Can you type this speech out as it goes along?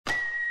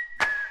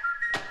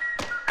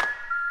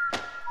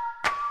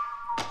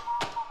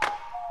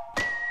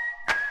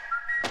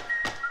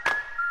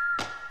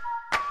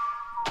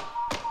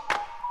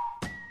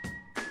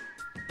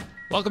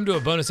Welcome to a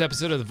bonus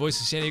episode of the Voice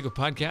of San Diego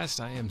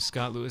podcast. I am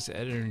Scott Lewis,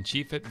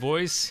 editor-in-chief at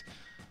Voice.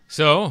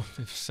 So,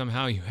 if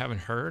somehow you haven't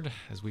heard,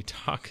 as we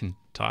talk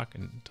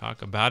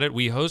about it,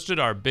 we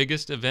hosted our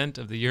biggest event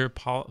of the year,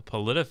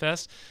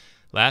 Politifest,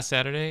 last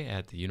Saturday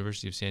at the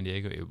University of San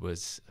Diego. It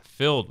was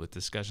filled with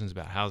discussions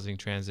about housing,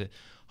 transit,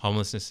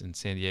 homelessness in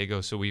San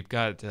Diego. So we've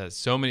got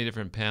so many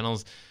different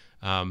panels.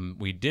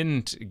 We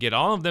didn't get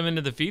all of them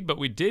into the feed, but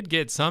we did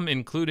get some,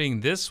 including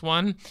this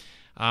one.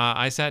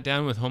 I sat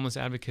down with homeless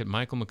advocate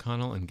Michael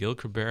McConnell and Gil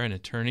Cabrera, an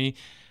attorney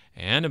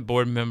and a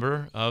board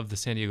member of the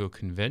San Diego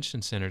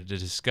Convention Center, to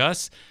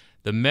discuss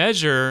the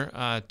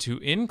measure to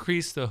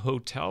increase the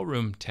hotel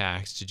room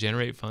tax to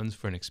generate funds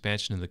for an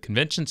expansion of the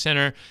convention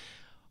center,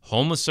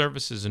 homeless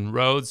services, and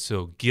roads.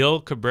 So Gil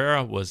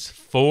Cabrera was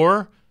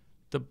for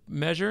the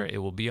measure. It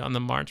will be on the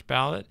March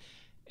ballot.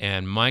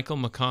 And Michael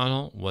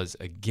McConnell was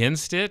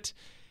against it.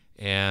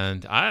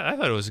 And I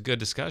thought it was a good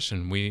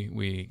discussion.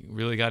 We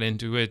really got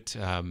into it.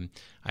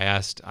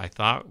 I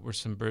thought were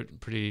some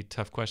pretty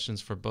tough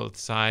questions for both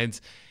sides,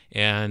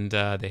 and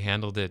they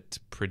handled it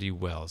pretty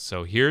well.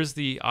 So here's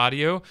the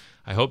audio.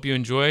 I hope you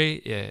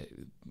enjoy it.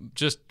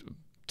 Just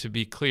to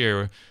be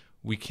clear,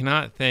 we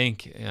cannot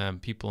thank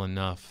people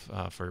enough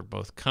for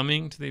both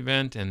coming to the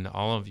event and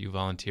all of you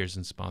volunteers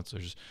and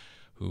sponsors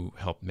who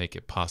helped make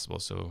it possible.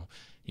 So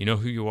you know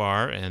who you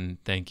are,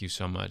 and thank you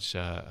so much.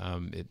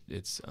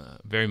 It's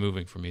very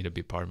moving for me to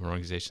be part of an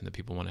organization that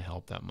people want to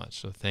help that much,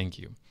 so thank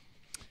you.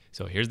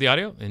 So here's the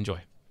audio. Enjoy.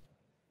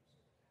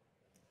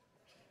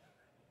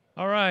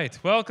 All right,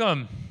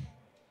 welcome.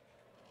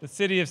 The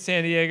city of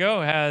San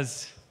Diego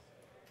has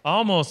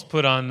almost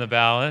put on the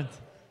ballot.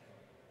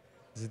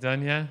 Is it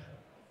done yet?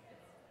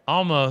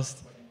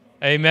 Almost.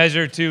 A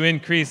measure to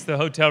increase the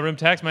hotel room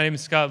tax. My name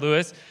is Scott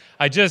Lewis.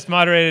 I just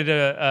moderated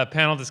a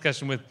panel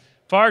discussion with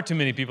far too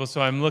many people, so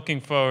I'm looking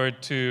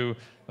forward to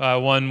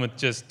one with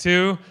just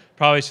two.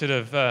 Probably should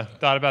have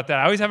thought about that.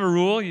 I always have a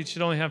rule. You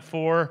should only have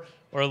 4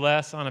 or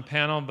less on a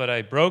panel, but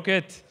I broke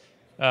it.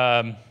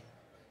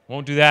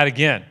 Won't do that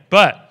again.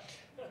 But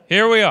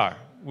here we are.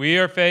 We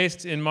are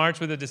faced in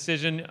March with a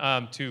decision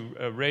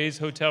to raise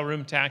hotel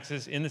room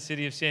taxes in the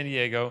city of San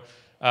Diego.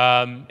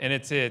 And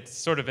it's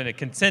sort of in a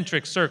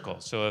concentric circle.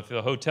 So if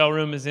the hotel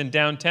room is in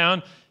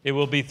downtown, it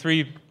will be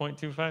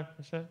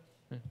 3.25%.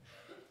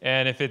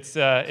 And if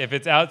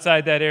it's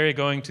outside that area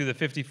going to the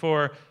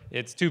 54,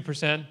 it's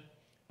 2%.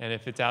 And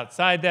if it's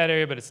outside that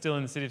area but it's still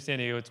in the city of San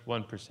Diego, it's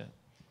 1%.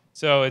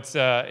 So it's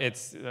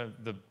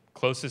the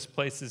closest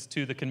places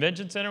to the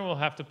convention center will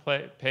have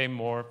to pay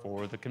more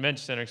for the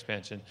convention center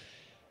expansion.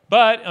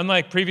 But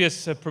unlike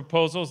previous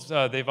proposals,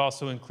 they've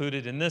also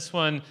included in this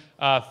one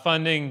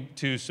funding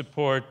to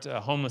support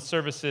homeless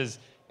services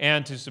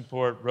and to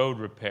support road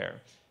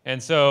repair.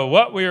 And so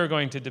what we are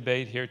going to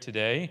debate here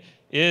today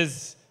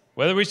is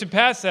whether we should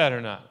pass that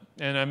or not.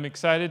 And I'm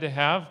excited to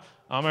have,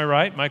 on my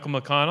right, Michael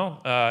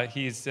McConnell.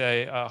 He's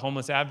a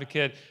homeless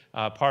advocate,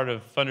 part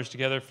of Funders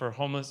Together for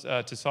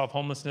to solve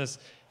homelessness,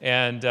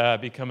 and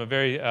become a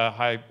very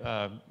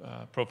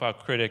high-profile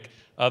critic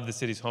of the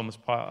city's homeless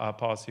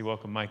policy.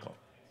 Welcome, Michael.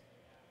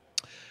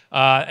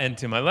 And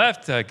to my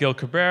left, Gil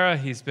Cabrera.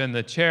 He's been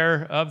the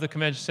chair of the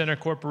Convention Center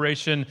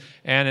Corporation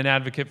and an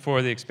advocate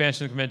for the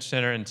expansion of the Convention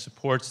Center and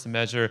supports the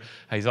measure.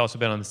 He's also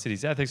been on the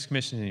city's Ethics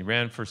Commission, and he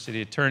ran for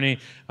city attorney.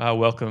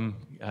 Welcome,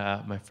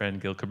 my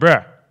friend Gil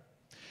Cabrera.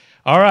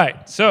 All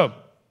right, so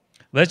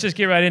let's just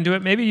get right into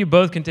it. Maybe you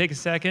both can take a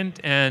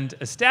second and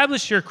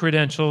establish your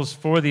credentials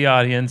for the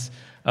audience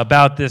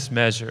about this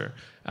measure.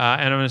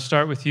 And I'm going to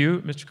start with you,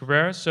 Mr.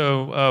 Cabrera.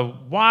 So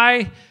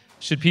why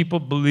should people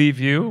believe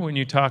you when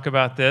you talk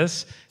about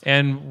this,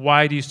 and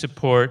why do you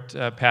support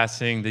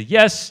passing the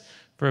Yes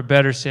for a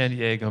Better San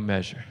Diego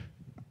measure?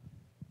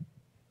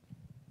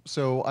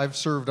 So I've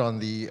served on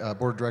the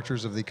board of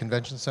directors of the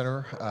Convention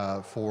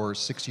Center for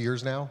 6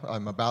 years now.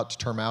 I'm about to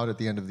term out at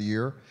the end of the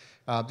year.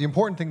 The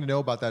important thing to know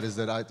about that is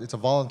that it's a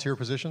volunteer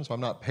position, so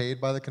I'm not paid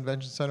by the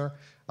Convention Center.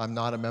 I'm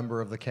not a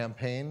member of the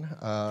campaign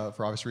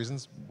for obvious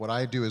reasons. What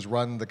I do is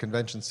run the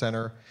Convention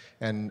Center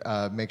and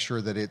make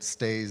sure that it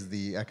stays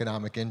the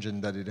economic engine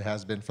that it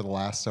has been for the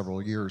last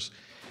several years.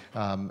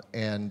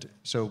 And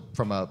so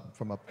from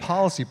a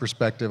policy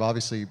perspective,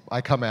 obviously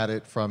I come at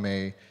it from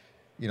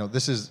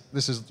this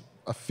is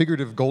a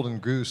figurative golden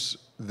goose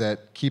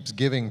that keeps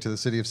giving to the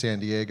city of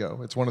San Diego.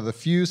 It's one of the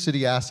few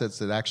city assets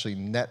that actually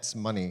nets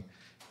money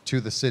to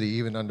the city,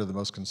 even under the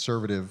most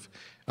conservative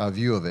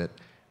view of it.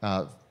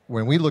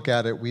 When we look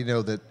at it, we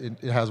know that it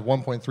has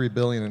 $1.3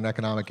 billion in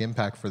economic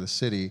impact for the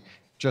city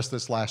just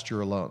this last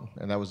year alone,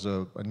 and that was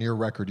a near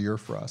record year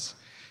for us.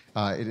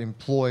 It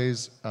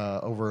employs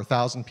over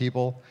 1,000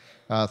 people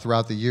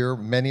throughout the year.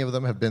 Many of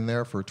them have been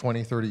there for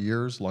 20, 30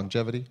 years,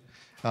 longevity.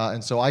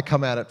 And so I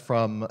come at it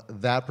from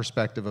that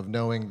perspective of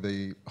knowing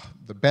the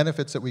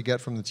benefits that we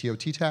get from the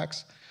TOT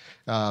tax,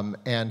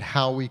 and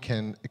how we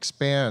can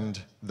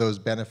expand those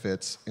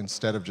benefits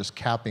instead of just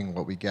capping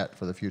what we get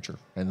for the future,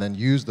 and then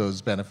use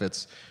those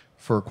benefits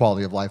for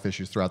quality of life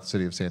issues throughout the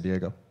city of San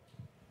Diego.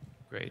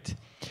 Great.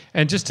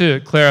 And just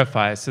to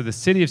clarify, so the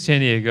city of San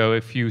Diego,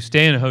 if you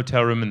stay in a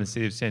hotel room in the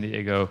city of San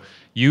Diego,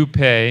 you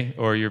pay,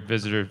 or your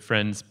visitor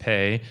friends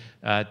pay,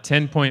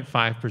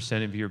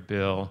 10.5% of your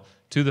bill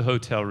to the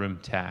hotel room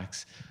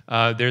tax.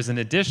 There's an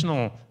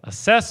additional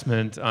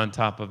assessment on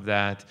top of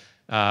that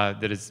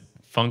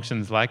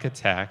functions like a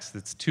tax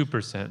that's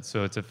 2%,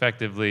 so it's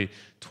effectively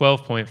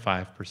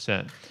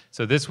 12.5%.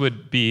 So this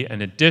would be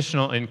an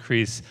additional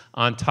increase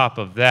on top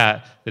of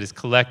that is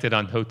collected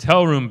on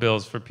hotel room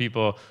bills for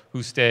people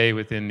who stay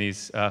within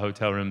these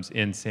hotel rooms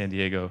in San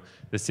Diego,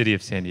 the city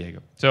of San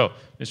Diego. So,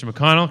 Mr.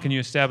 McConnell, can you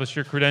establish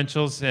your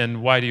credentials,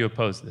 and why do you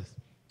oppose this?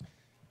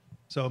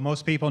 So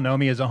most people know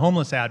me as a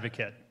homeless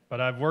advocate, but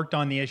I've worked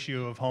on the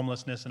issue of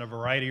homelessness in a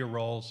variety of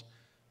roles,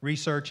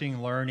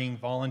 researching, learning,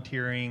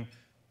 volunteering,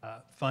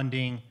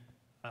 funding,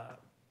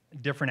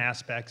 different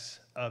aspects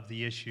of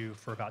the issue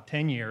for about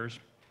 10 years.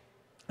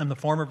 I'm the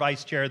former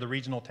vice chair of the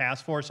Regional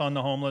Task Force on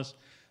the Homeless.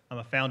 I'm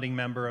a founding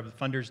member of the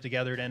Funders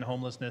Together to End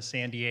Homelessness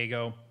San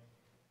Diego.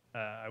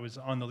 I was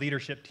on the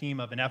leadership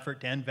team of an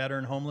effort to end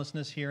veteran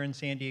homelessness here in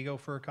San Diego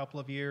for a couple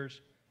of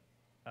years.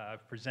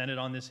 I've presented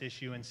on this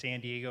issue in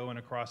San Diego and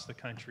across the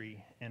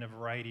country in a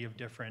variety of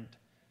different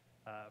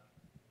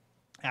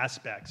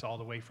aspects, all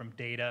the way from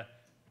data,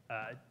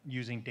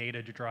 using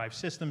data to drive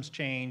systems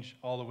change,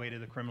 all the way to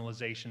the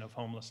criminalization of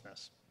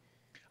homelessness.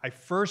 I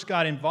first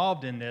got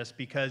involved in this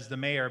because the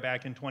mayor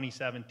back in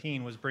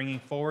 2017 was bringing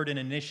forward an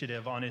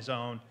initiative on his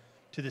own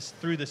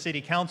through the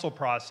city council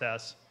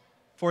process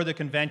for the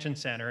convention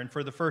center, and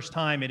for the first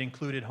time it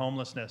included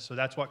homelessness, so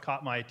that's what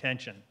caught my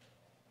attention.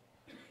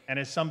 And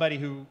as somebody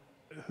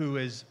who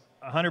is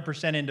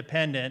 100%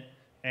 independent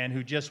and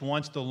who just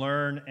wants to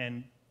learn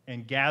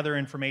and gather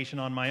information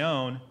on my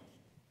own,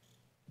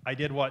 I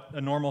did what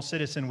a normal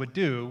citizen would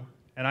do,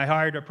 and I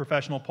hired a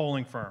professional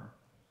polling firm,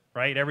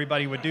 right?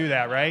 Everybody would do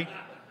that, right?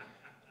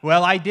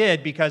 Well, I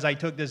did, because I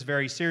took this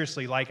very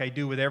seriously, like I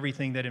do with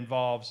everything that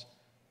involves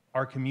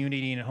our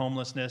community and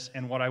homelessness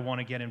and what I want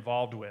to get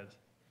involved with.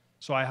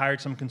 So I hired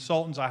some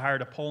consultants, I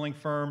hired a polling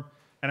firm,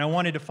 and I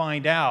wanted to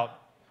find out,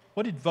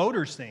 what did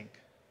voters think?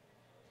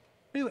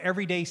 What do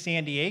everyday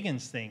San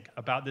Diegans think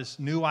about this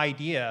new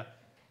idea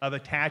of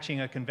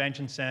attaching a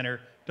convention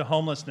center to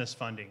homelessness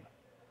funding?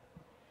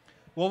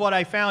 Well, what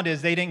I found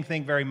is they didn't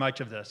think very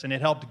much of this, and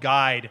it helped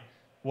guide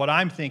what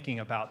I'm thinking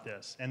about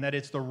this, and that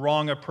it's the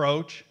wrong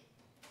approach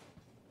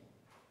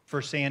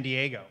for San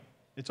Diego.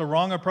 It's a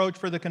wrong approach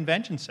for the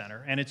convention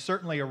center, and it's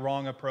certainly a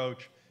wrong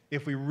approach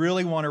if we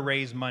really want to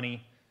raise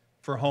money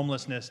for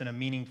homelessness in a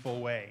meaningful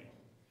way.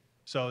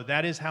 So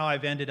that is how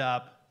I've ended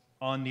up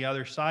on the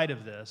other side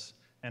of this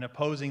and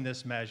opposing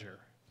this measure.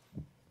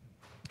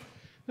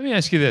 Let me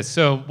ask you this.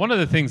 So one of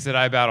the things that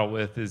I battle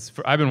with is,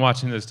 I've been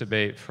watching this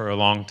debate for a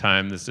long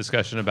time, this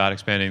discussion about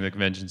expanding the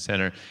convention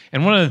center.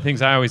 And one of the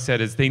things I always said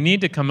is they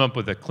need to come up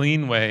with a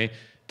clean way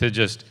to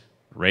just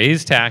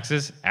raise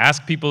taxes,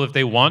 ask people if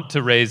they want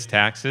to raise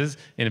taxes,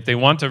 and if they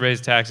want to raise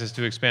taxes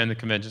to expand the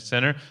convention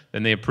center,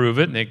 then they approve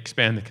it and they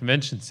expand the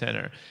convention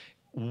center.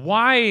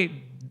 Why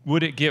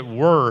would it get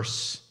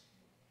worse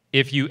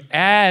if you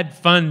add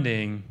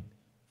funding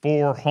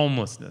for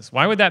homelessness?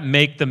 Why would that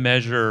make the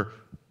measure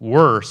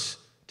worse,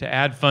 to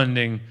add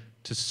funding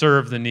to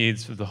serve the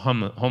needs of the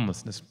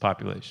homelessness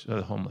population,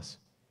 the homeless?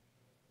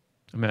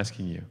 I'm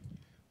asking you.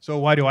 So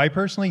why do I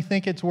personally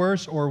think it's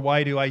worse, or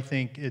why do I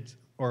think it's,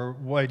 or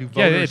why do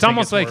voters think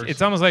it's worse?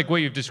 It's almost like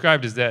what you've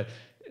described is that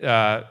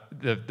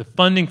the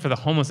funding for the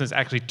homelessness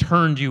actually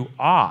turned you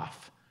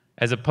off,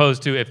 as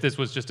opposed to if this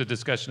was just a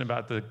discussion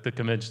about the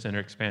convention center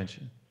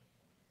expansion.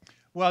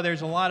 Well,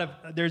 there's a lot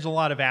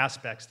of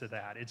aspects to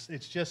that.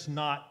 It's just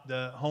not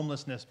the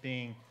homelessness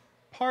being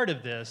part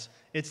of this,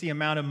 it's the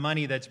amount of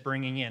money that's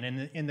bringing in.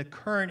 And in the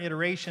current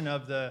iteration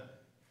of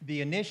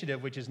the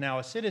initiative, which is now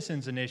a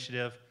citizens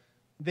initiative,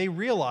 they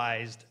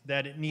realized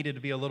that it needed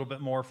to be a little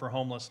bit more for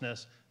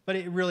homelessness, but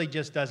it really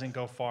just doesn't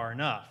go far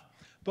enough.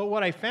 But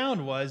what I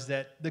found was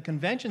that the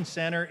convention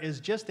center is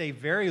just a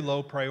very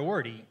low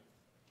priority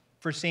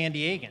for San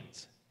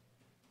Diegans.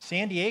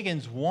 San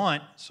Diegans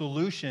want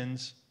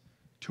solutions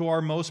to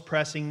our most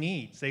pressing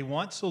needs. They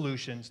want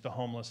solutions to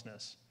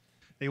homelessness.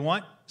 They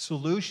want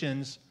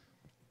solutions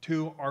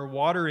to our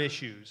water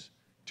issues,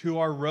 to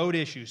our road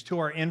issues, to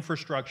our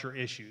infrastructure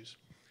issues.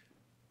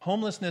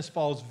 Homelessness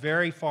falls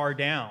very far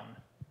down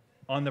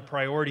on the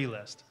priority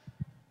list.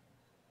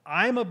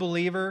 I'm a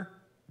believer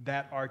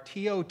that our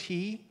TOT,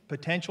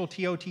 potential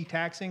TOT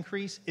tax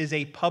increase, is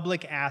a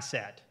public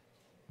asset.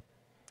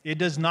 It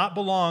does not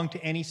belong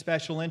to any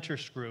special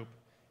interest group.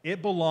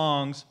 It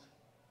belongs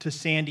to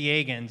San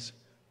Diegans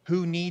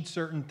who need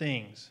certain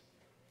things.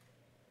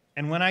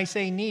 And when I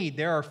say need,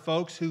 there are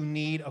folks who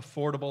need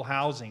affordable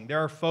housing.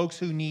 There are folks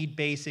who need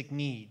basic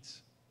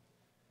needs.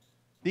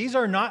 These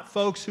are not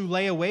folks who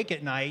lay awake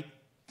at night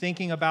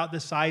thinking about the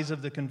size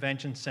of the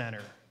convention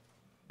center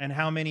and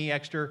how many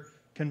extra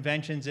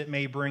conventions it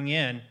may bring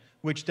in,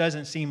 which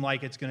doesn't seem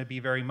like it's going to be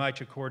very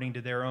much according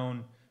to their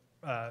own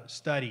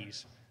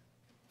studies.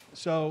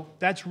 So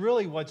that's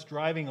really what's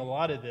driving a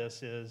lot of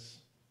this, is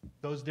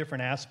those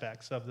different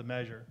aspects of the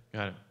measure.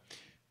 Got it.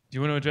 Do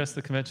you want to address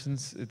the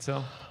conventions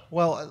itself?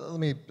 Well, let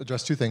me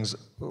address two things.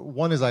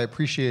 One is I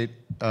appreciate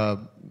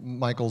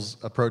Michael's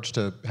approach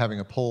to having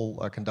a poll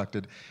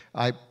conducted.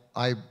 I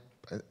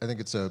think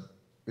it's a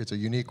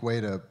unique way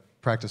to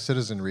practice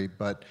citizenry,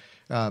 but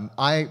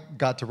I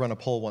got to run a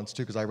poll once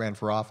too because I ran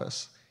for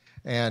office,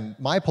 and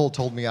my poll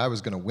told me I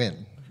was going to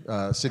win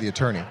city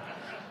attorney.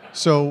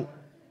 So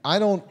I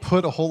don't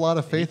put a whole lot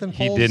of faith in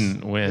polls. He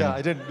didn't win. Yeah,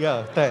 I didn't.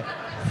 Yeah,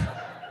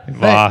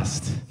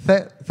 Lost.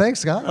 Thanks,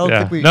 Scott. I don't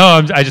think we.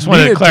 No, I just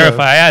wanted to needed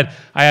clarify.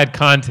 I had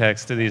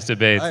context to these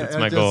debates. That's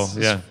my goal.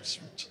 Yeah.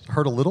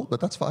 Hurt a little, but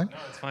that's fine. No,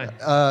 it's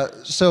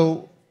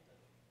fine.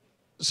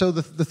 So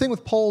the thing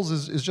with polls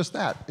is just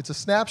that. It's a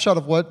snapshot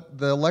of what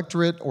the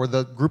electorate or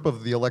the group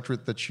of the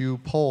electorate that you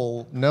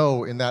poll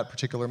know in that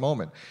particular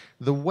moment.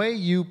 The way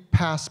you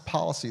pass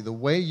policy, the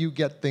way you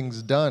get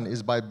things done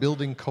is by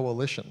building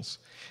coalitions,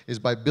 is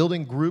by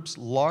building groups,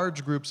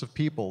 large groups of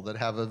people that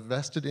have a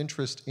vested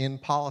interest in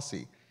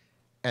policy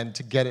and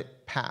to get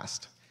it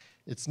passed.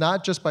 It's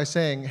not just by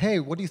saying, hey,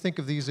 what do you think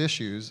of these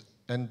issues,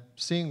 and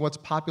seeing what's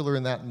popular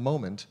in that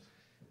moment,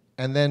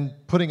 and then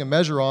putting a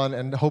measure on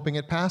and hoping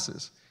it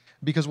passes.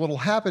 Because what will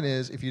happen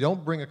is, if you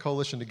don't bring a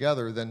coalition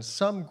together, then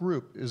some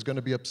group is going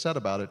to be upset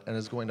about it and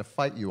is going to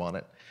fight you on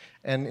it.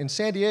 And in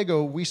San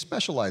Diego, we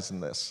specialize in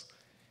this.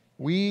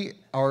 We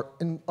are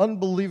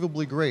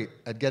unbelievably great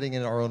at getting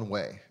in our own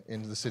way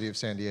in the city of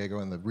San Diego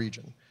and the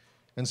region.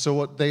 And so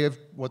what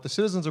the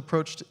citizens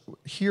approached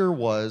here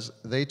was,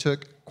 they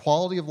took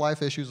quality of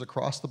life issues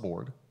across the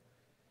board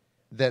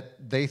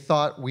that they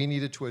thought we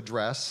needed to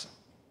address,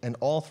 and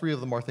all three of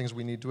them are things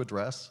we need to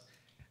address.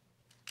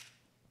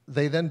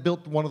 They then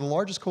built one of the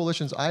largest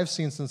coalitions I've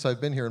seen since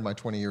I've been here in my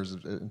 20 years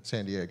in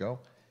San Diego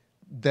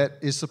that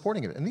is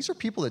supporting it. And these are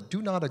people that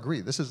do not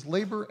agree. This is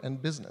labor and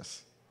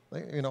business.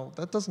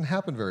 That doesn't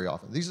happen very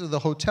often. These are the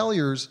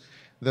hoteliers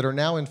that are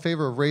now in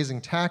favor of raising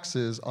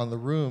taxes on the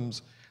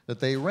rooms that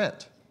they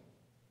rent.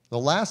 The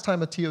last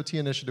time a TOT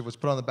initiative was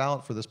put on the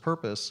ballot for this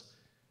purpose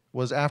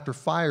was after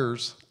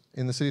fires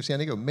in the city of San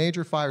Diego,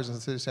 major fires in the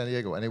city of San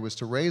Diego, and it was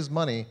to raise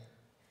money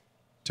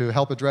to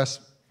help address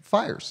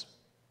fires.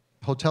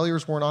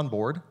 Hoteliers weren't on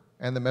board,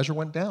 and the measure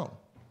went down.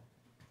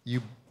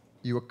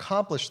 You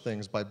accomplish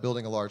things by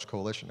building a large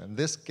coalition, and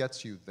this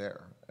gets you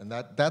there. And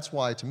that's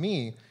why, to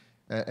me,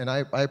 and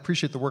I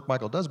appreciate the work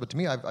Michael does, but to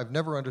me, I've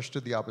never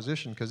understood the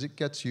opposition, because it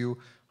gets you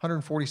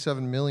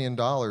 $147 million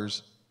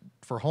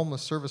for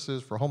homeless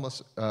services, for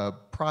homeless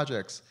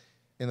projects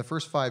in the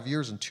first 5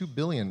 years, and $2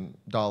 billion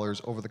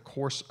over the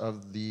course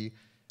of the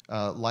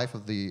life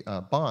of the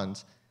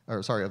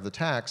of the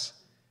tax.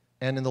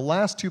 And in the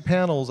last two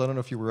panels, I don't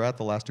know if you were at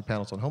the last two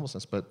panels on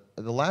homelessness, but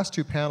the last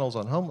two panels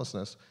on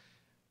homelessness,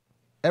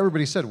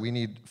 everybody said we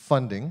need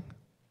funding,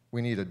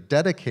 we need a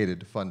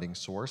dedicated funding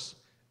source,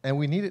 and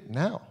we need it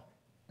now.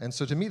 And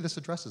so to me, this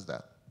addresses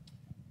that.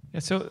 Yeah,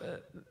 so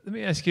let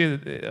me ask you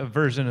a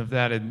version of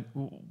that. And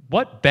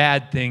what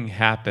bad thing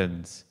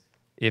happens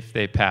if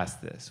they pass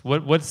this?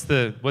 What's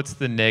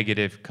the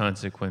negative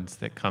consequence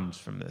that comes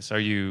from this? Are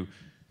you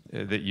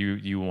that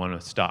you want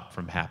to stop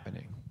from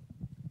happening?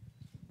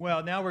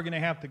 Well, now we're going to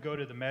have to go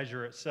to the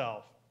measure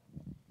itself.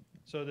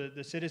 So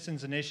the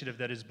citizens' initiative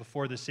that is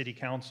before the city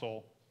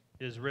council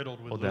is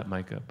riddled with... Hold that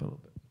mic up a little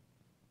bit.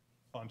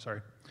 Oh, I'm sorry.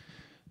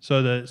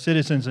 So the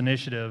citizens'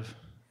 initiative,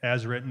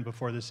 as written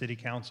before the city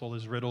council,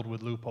 is riddled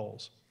with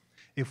loopholes.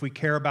 If we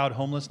care about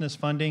homelessness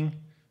funding,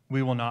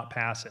 we will not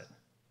pass it.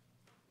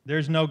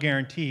 There's no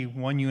guarantee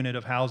 1 unit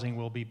of housing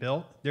will be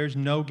built. There's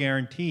no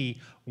guarantee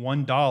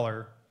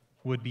 $1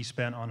 would be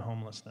spent on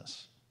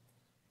homelessness.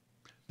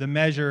 The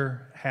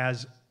measure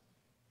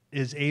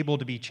is able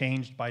to be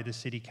changed by the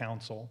city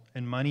council,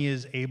 and money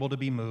is able to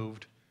be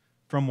moved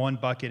from one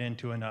bucket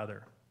into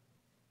another.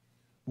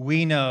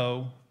 We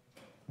know,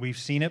 we've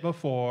seen it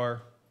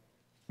before,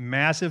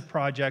 massive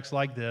projects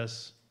like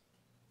this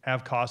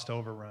have cost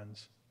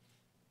overruns.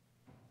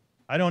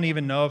 I don't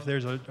even know if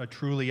there's a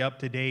truly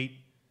up-to-date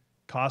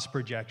cost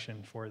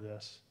projection for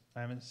this.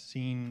 I haven't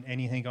seen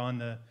anything on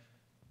the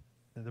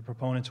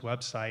proponent's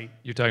website.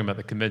 You're talking about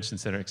the convention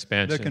center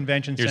expansion. The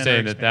convention center You're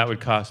saying expansion. that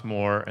would cost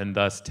more and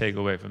thus take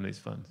away from these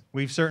funds.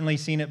 We've certainly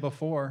seen it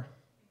before.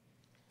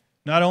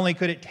 Not only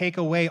could it take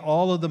away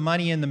all of the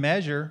money in the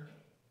measure,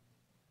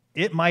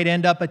 it might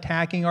end up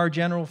attacking our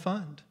general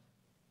fund.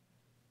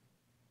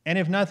 And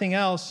if nothing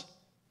else,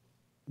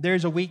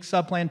 there's a weak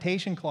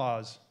supplantation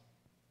clause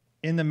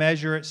in the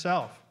measure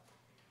itself.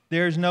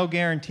 There's no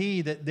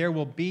guarantee that there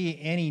will be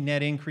any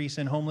net increase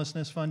in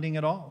homelessness funding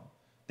at all.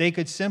 They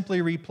could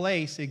simply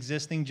replace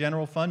existing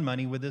general fund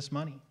money with this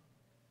money.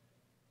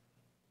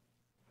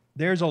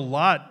 There's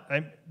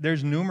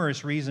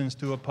numerous reasons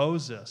to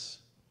oppose this.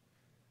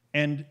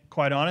 And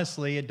quite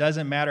honestly, it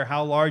doesn't matter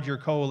how large your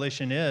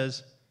coalition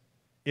is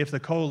if the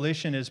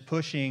coalition is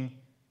pushing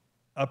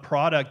a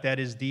product that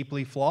is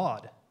deeply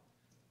flawed.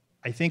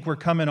 I think we're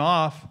coming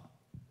off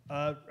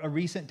a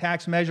recent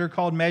tax measure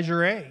called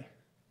Measure A.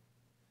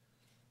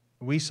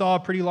 We saw a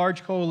pretty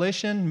large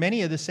coalition,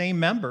 many of the same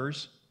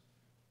members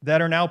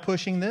that are now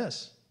pushing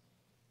this.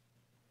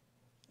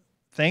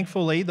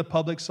 Thankfully, the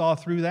public saw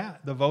through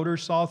that. The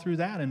voters saw through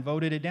that and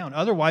voted it down.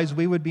 Otherwise,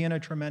 we would be in a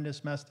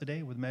tremendous mess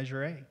today with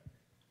Measure A.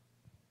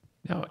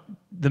 Now,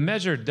 the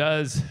measure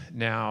does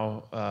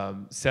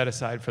now set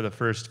aside for the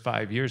first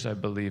 5 years, I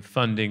believe,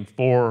 funding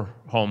for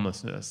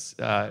homelessness.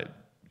 Do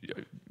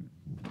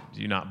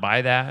you not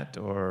buy that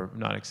or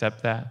not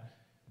accept that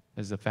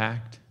as a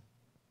fact?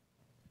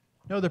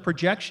 No, the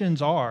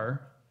projections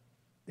are,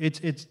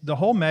 the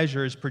whole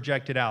measure is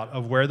projected out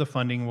of where the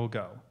funding will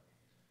go.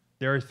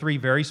 There are 3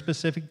 very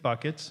specific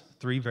buckets,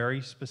 3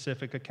 very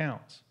specific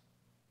accounts.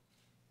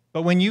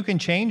 But when you can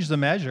change the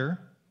measure,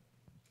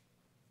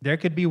 there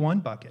could be 1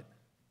 bucket.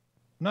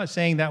 I'm not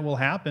saying that will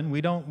happen.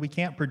 We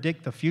can't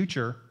predict the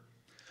future.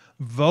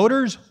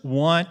 Voters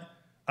want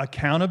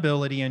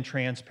accountability and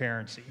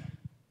transparency.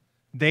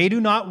 They do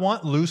not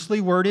want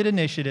loosely worded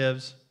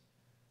initiatives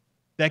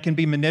that can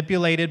be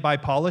manipulated by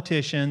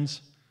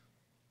politicians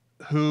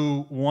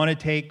who want to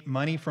take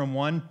money from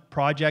one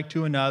project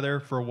to another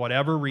for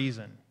whatever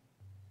reason.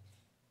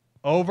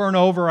 Over and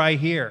over I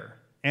hear,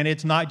 and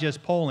it's not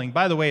just polling.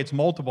 By the way, it's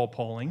multiple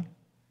polling.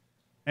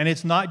 And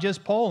it's not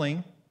just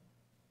polling,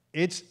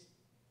 it's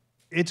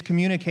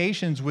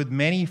communications with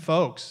many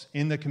folks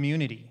in the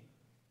community.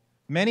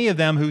 Many of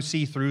them who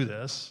see through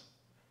this.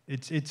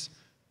 It's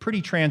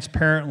pretty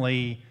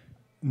transparently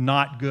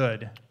not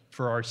good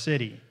for our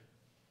city.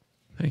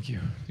 Thank you.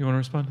 You want to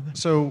respond to that?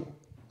 So,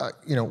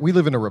 we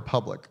live in a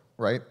republic,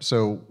 right?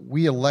 So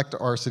we elect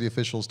our city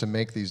officials to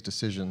make these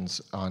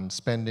decisions on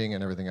spending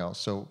and everything else.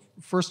 So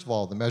first of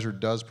all, the measure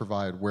does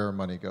provide where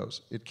money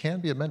goes. It can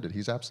be amended.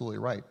 He's absolutely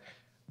right.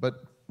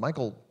 But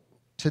Michael,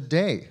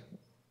 today,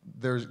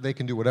 they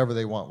can do whatever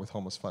they want with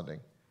homeless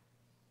funding.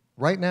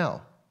 Right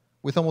now,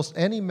 with almost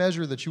any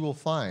measure that you will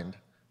find,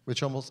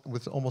 with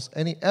almost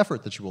any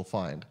effort that you will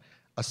find,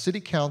 a city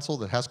council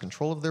that has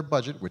control of their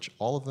budget, which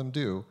all of them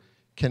do,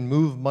 can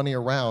move money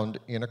around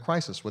in a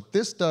crisis. What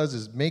this does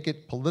is make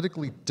it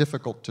politically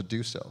difficult to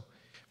do so.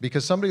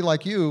 Because somebody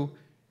like you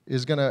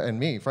is gonna, and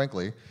me,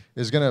 frankly,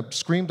 is gonna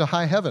scream to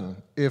high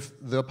heaven if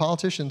the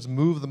politicians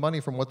move the money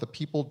from what the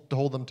people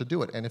told them to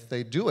do it. And if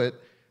they do it,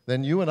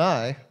 then you and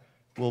I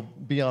will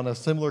be on a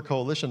similar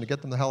coalition to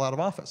get them the hell out of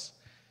office.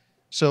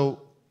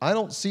 So I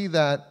don't see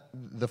that,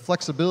 the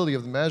flexibility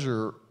of the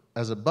measure,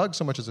 as a bug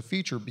so much as a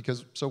feature,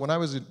 because, so when I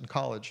was in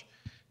college,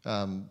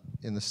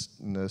 in the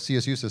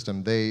CSU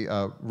system, they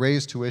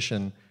raised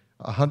tuition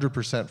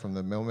 100% from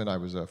the moment I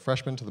was a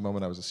freshman to the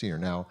moment I was a senior.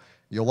 Now,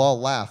 you'll all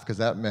laugh because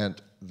that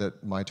meant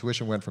that my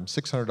tuition went from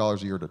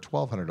 $600 a year to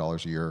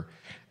 $1,200 a year.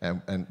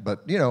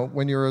 But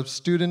when you're a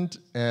student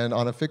and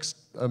on a fixed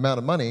amount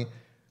of money,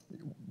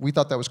 we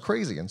thought that was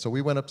crazy. And so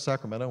we went up to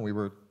Sacramento and we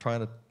were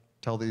trying to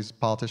tell these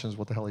politicians,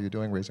 what the hell are you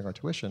doing raising our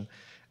tuition?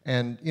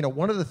 And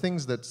one of the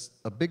things that's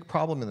a big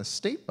problem in the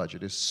state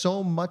budget is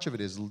so much of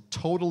it is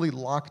totally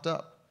locked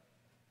up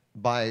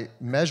by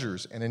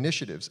measures and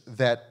initiatives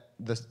that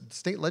the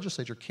state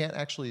legislature can't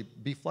actually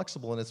be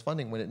flexible in its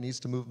funding when it needs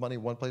to move money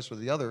one place or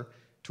the other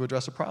to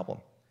address a problem.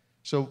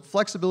 So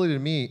flexibility to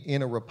me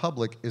in a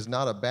republic is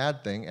not a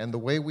bad thing, and the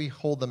way we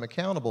hold them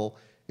accountable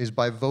is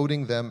by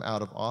voting them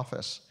out of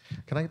office.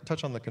 Can I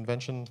touch on the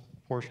convention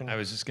portion? I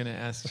was just going to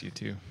ask you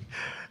to.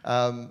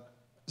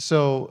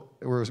 So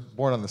we were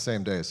born on the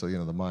same day, so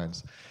the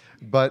minds.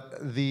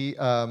 But the...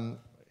 A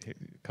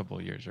couple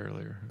of years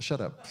earlier. Shut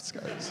up,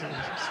 guys.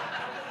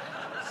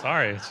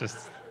 Sorry, it's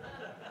just...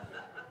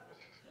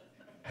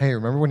 Hey,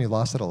 remember when you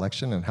lost that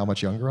election and how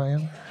much younger I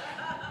am?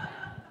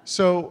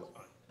 So,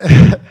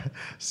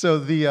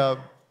 the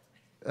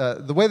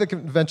way the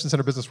convention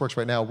center business works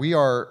right now, we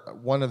are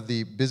one of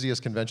the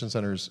busiest convention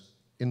centers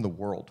in the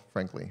world,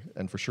 frankly,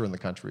 and for sure in the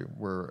country.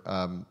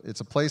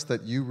 It's a place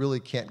that you really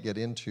can't get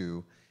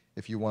into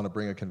if you want to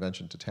bring a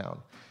convention to town.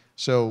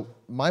 So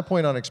my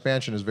point on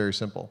expansion is very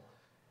simple.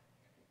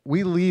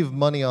 We leave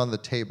money on the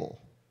table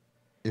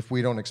if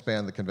we don't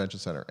expand the convention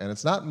center. And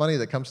it's not money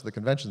that comes to the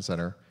convention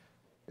center,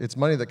 it's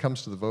money that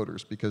comes to the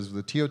voters, because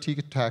the TOT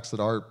tax that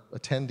our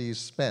attendees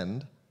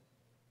spend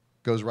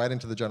goes right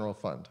into the general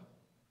fund.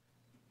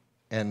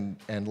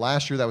 And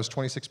last year that was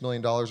 $26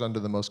 million under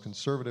the most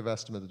conservative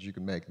estimate that you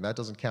can make. And that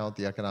doesn't count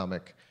the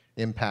economic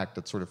impact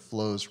that sort of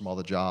flows from all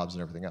the jobs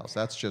and everything else.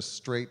 That's just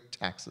straight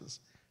taxes,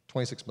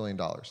 $26 million.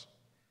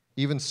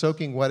 Even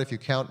soaking wet, if you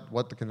count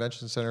what the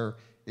convention center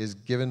is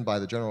given by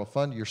the general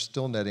fund, you're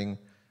still netting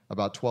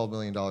about $12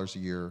 million a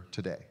year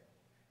today.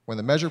 When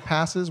the measure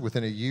passes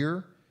within a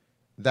year,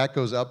 that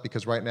goes up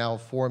because right now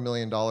 $4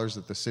 million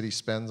that the city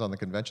spends on the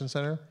convention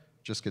center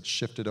just gets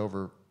shifted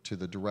over to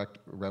the direct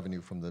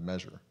revenue from the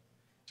measure.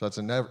 So that's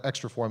an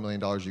extra $4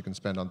 million you can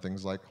spend on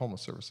things like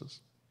homeless services.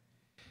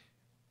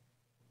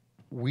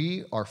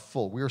 We are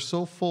full. We are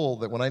so full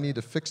that when I need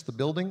to fix the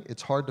building,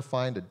 it's hard to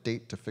find a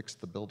date to fix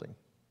the building.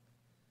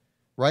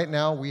 Right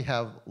now, we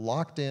have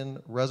locked in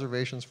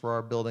reservations for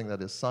our building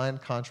that is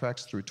signed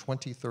contracts through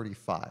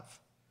 2035.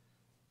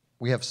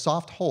 We have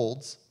soft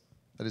holds,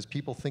 that is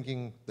people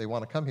thinking they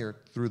want to come here,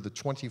 through the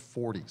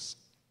 2040s.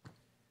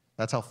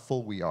 That's how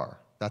full we are.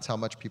 That's how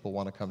much people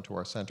want to come to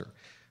our center.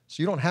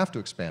 So you don't have to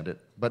expand it,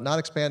 but not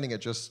expanding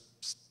it just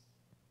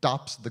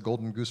stops the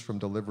Golden Goose from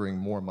delivering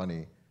more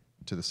money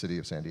to the city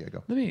of San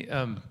Diego. Let me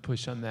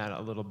push on that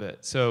a little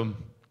bit. So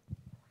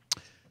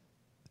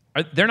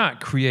they're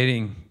not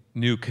creating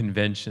new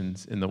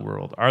conventions in the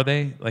world, are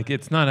they? Like,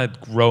 it's not a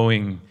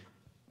growing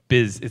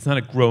it's not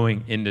a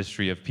growing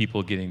industry of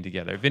people getting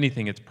together. If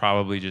anything, it's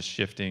probably just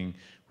shifting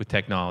with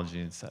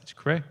technology and such,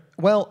 correct?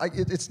 Well,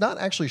 it's not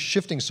actually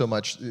shifting so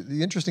much.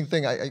 The interesting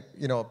thing,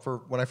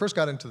 when I first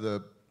got into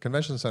the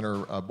convention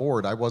center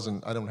board, I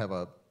don't have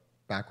a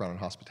background in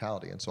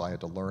hospitality, and so I had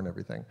to learn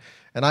everything.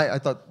 And I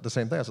thought the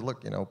same thing. I said,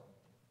 look,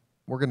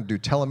 we're going to do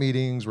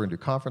telemeetings, we're going to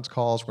do conference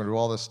calls, we're going to do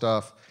all this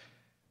stuff.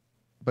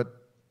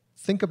 But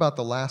think about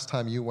the last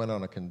time you went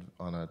on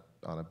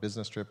a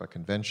business trip, a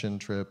convention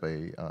trip,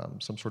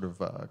 some sort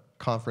of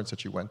conference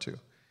that you went to.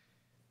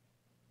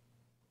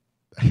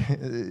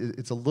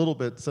 It's a little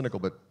bit cynical,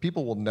 but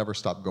people will never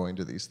stop going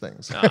to these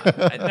things. No,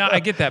 I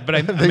get that, but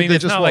I mean,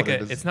 it's not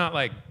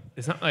like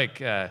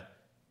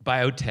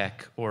biotech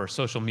or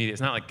social media.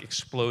 It's not like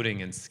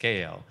exploding in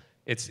scale.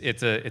 It's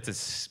a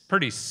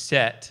pretty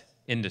set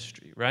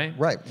industry, right?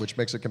 Right, which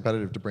makes it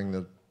competitive to bring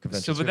the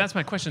conventions. So, but that's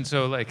my question.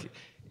 So, like,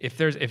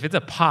 if it's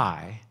a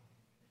pie,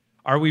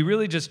 are we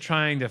really just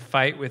trying to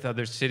fight with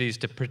other cities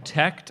to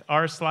protect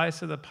our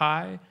slice of the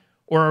pie?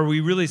 Or are we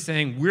really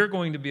saying we're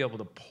going to be able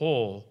to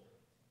pull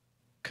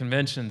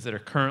conventions that are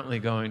currently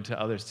going to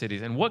other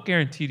cities? And what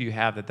guarantee do you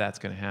have that that's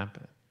going to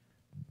happen?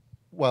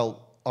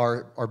 Well,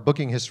 our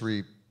booking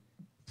history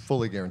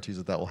fully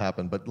guarantees that will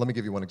happen. But let me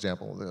give you one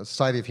example. The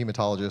Society of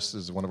Hematologists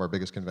is one of our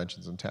biggest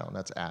conventions in town.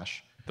 That's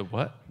ASH. The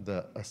what?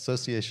 The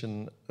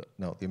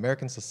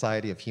American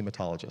Society of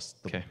Hematologists,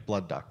 the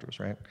blood doctors,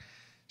 right?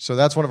 So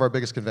that's one of our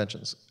biggest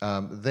conventions.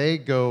 They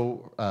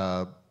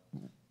go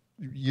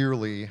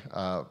yearly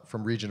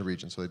from region to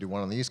region. So they do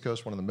one on the East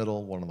Coast, one in the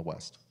middle, one on the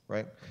West,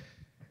 right?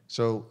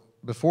 So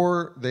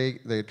before they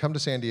had come to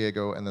San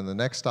Diego, and then the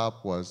next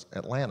stop was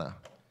Atlanta.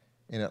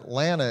 And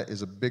Atlanta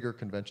is a bigger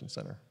convention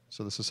center.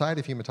 So the Society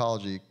of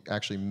Hematology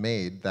actually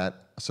made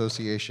that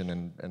association,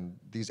 and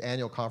these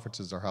annual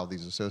conferences are how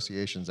these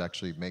associations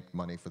actually make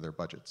money for their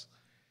budgets.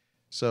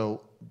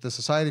 So the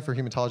Society for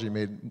Hematology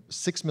made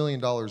 $6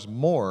 million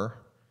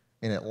more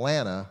in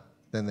Atlanta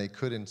than they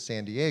could in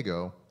San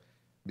Diego,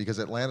 because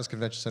Atlanta's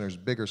convention center is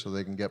bigger, so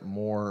they can get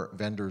more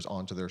vendors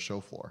onto their show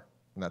floor.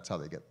 And that's how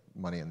they get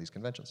money in these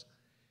conventions.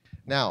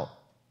 Now,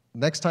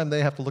 next time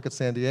they have to look at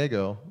San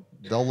Diego,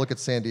 they'll look at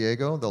San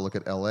Diego, they'll look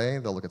at LA,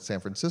 they'll look at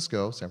San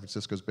Francisco. San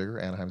Francisco's bigger,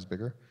 Anaheim's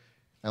bigger.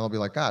 And they'll be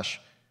like, gosh,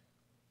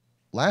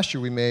 last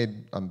year we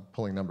made, I'm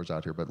pulling numbers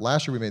out here, but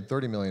last year we made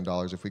 $30 million.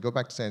 If we go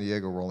back to San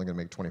Diego, we're only going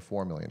to make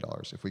 $24 million.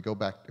 If we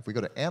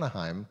go to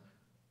Anaheim,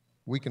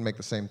 we can make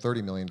the same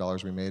 $30 million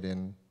we made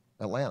in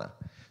Atlanta.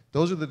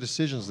 Those are the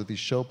decisions that these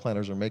show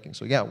planners are making.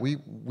 So yeah, we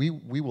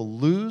will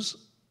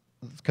lose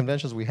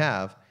conventions we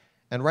have.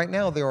 And right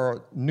now there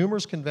are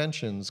numerous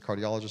conventions,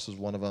 Cardiologist is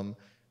one of them,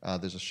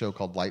 there's a show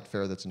called Light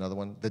Fair that's another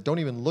one, that don't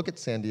even look at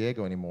San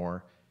Diego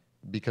anymore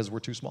because we're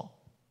too small.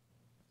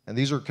 And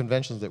these are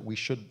conventions that we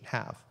should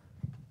have.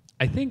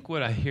 I think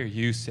what I hear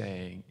you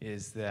saying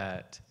is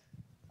that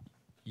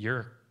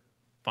you're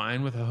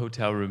fine with a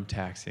hotel room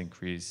tax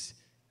increase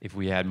if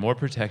we had more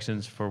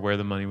protections for where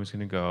the money was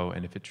going to go,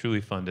 and if it truly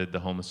funded the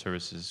homeless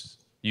services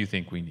you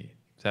think we need.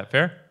 Is that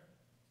fair?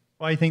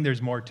 Well, I think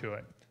there's more to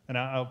it. And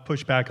I'll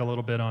push back a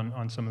little bit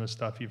on some of the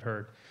stuff you've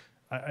heard.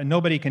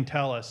 Nobody can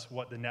tell us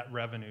what the net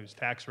revenues,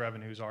 tax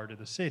revenues are to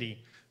the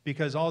city,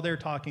 because all they're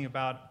talking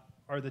about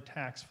are the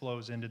tax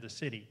flows into the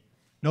city.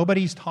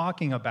 Nobody's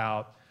talking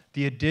about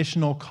the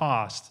additional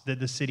cost that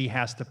the city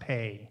has to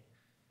pay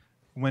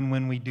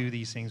when we do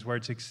these things, where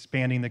it's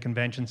expanding the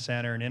convention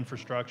center and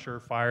infrastructure,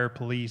 fire,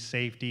 police,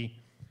 safety,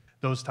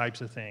 those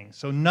types of things.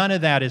 So none of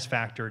that is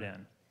factored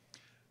in.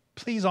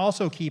 Please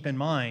also keep in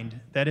mind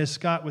that, as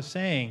Scott was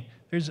saying,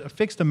 there's a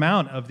fixed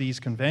amount of these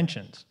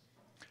conventions.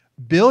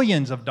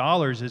 Billions of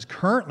dollars is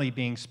currently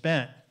being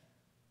spent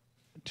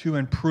to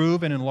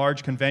improve and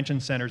enlarge convention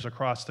centers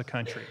across the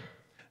country.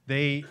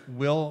 They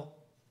will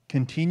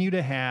continue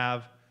to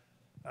have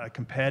a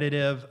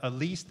competitive, at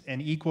least an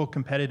equal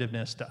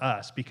competitiveness to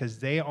us, because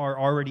they are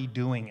already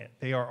doing it.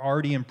 They are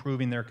already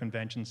improving their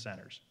convention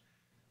centers.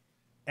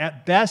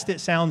 At best, it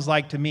sounds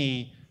like to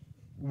me,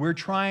 we're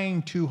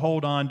trying to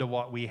hold on to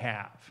what we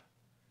have.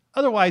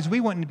 Otherwise, we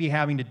wouldn't be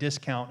having to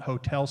discount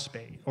hotel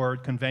space or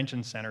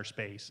convention center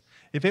space.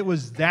 If it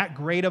was that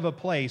great of a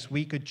place,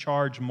 we could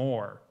charge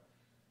more.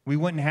 We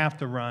wouldn't have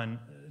to run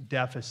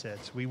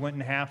deficits. We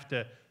wouldn't have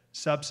to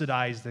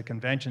subsidize the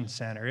convention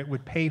center. It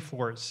would pay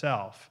for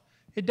itself.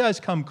 It does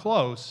come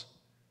close,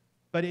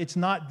 but it's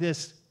not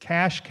this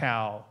cash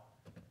cow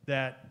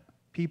that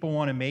people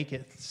want to make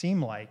it seem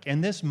like.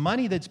 And this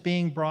money that's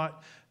being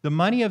brought, the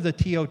money of the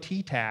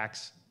TOT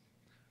tax,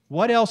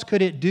 what else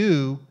could it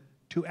do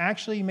to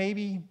actually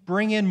maybe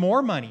bring in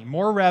more money,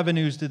 more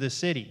revenues to the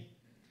city?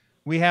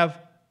 We have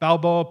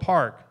Balboa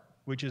Park,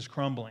 which is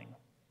crumbling.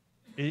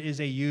 It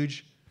is a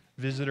huge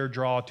visitor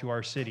draw to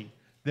our city.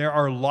 There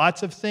are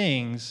lots of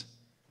things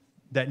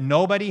that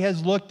nobody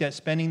has looked at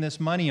spending this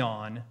money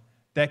on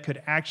that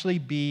could actually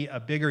be a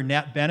bigger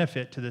net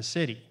benefit to the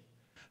city.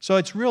 So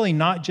it's really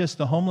not just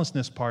the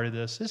homelessness part of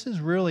this. This is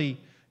really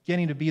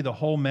getting to be the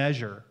whole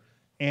measure.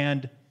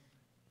 And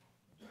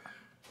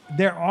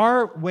there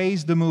are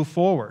ways to move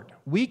forward.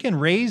 We can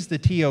raise the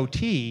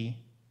TOT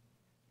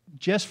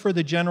just for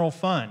the general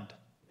fund.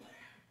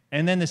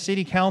 And then the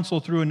city council,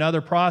 through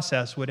another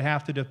process, would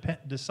have to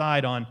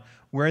decide on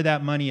where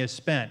that money is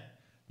spent.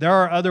 There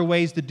are other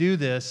ways to do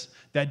this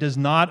that does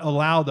not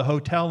allow the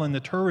hotel and the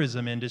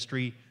tourism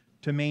industry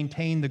to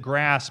maintain the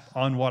grasp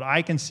on what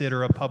I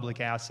consider a public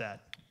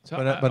asset. So,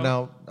 but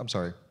now, I'm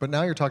sorry, but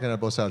now you're talking out of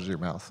both sides of your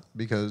mouth,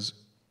 because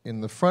in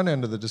the front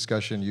end of the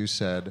discussion you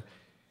said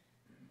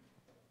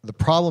the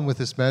problem with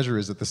this measure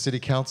is that the city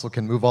council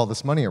can move all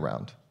this money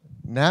around.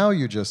 Now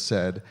you just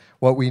said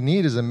what we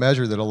need is a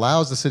measure that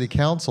allows the city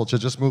council to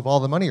just move all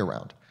the money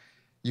around.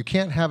 You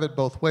can't have it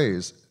both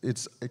ways.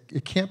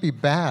 It can't be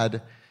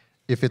bad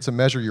if it's a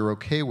measure you're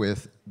okay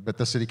with, but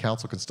the city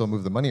council can still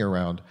move the money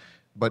around,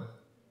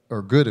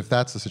 or good if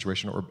that's the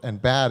situation,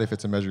 and bad if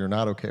it's a measure you're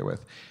not okay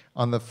with.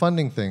 On the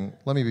funding thing,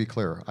 let me be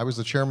clear. I was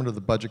the chairman of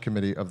the budget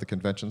committee of the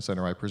convention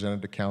center. I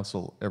presented to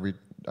council every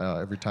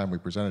time we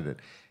presented it.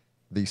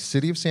 The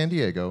city of San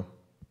Diego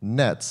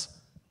nets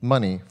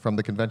money from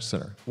the convention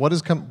center.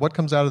 What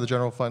comes out of the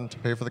general fund to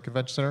pay for the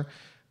convention center?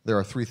 There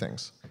are three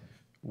things.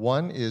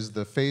 One is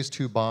the phase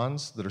 2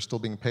 bonds that are still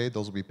being paid.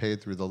 Those will be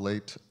paid through the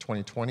late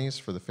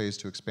 2020s for the phase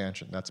 2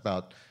 expansion. That's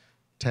about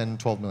 $10,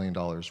 $12 million,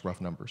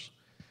 rough numbers.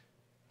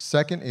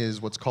 Second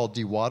is what's called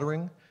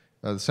dewatering.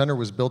 The center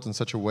was built in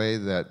such a way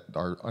that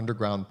our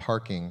underground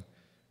parking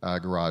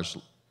garage,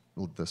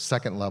 the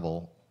second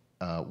level,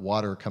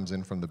 water comes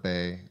in from the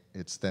bay.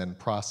 It's then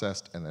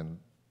processed and then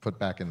put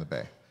back in the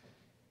bay.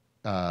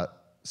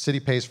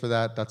 City pays for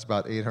that. That's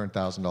about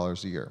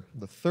 $800,000 a year.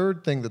 The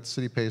third thing that the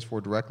city pays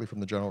for directly from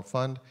the general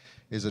fund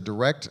is a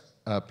direct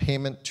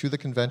payment to the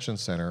convention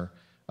center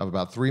of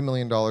about $3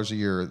 million a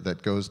year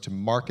that goes to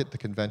market the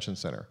convention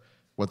center.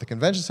 What the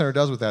convention center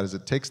does with that is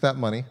it takes that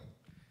money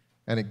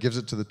and it gives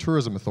it to the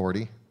tourism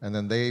authority, and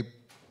then they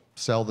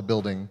sell the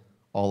building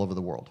all over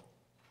the world.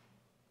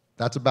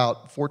 That's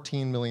about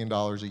 $14 million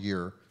a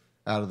year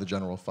out of the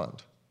general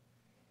fund.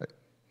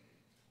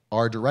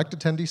 Our direct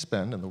attendee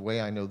spend, and the way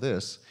I know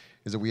this,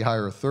 is that we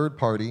hire a third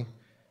party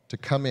to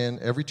come in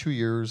every 2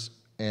 years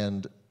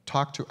and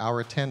talk to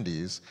our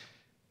attendees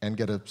and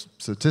get a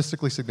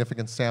statistically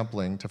significant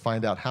sampling to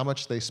find out how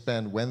much they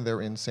spend when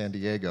they're in San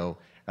Diego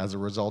as a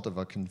result of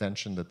a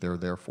convention that they're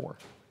there for.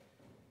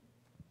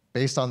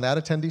 Based on that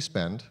attendee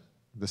spend,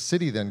 the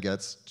city then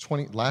gets,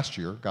 last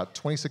year, got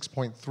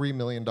 $26.3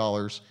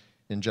 million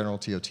in general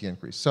TOT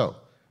increase. So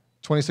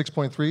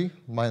 26.3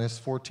 minus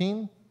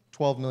 14,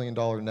 $12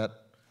 million net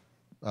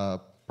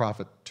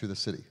profit to the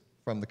city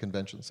from the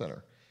convention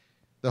center.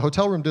 The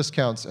hotel room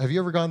discounts, have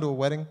you ever gone to a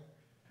wedding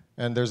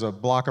and there's a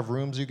block of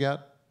rooms you get,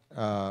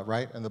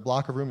 right? And the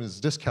block of rooms is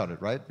discounted,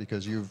 right?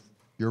 Because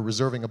you're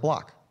reserving a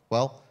block.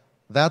 Well,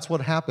 that's what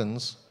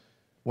happens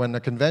when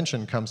a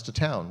convention comes to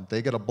town.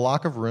 They get a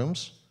block of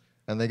rooms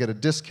and they get a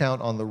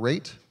discount on the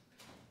rate,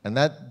 and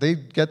they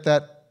get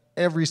that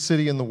every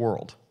city in the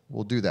world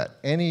will do that.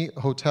 Any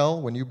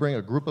hotel, when you bring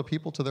a group of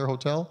people to their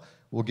hotel,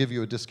 will give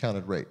you a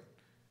discounted rate.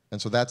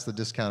 And so that's the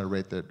discounted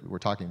rate that we're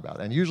talking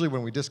about. And usually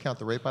when we discount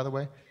the rate, by the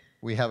way,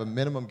 we have a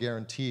minimum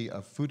guarantee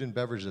of food and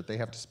beverage that they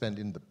have to spend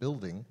in the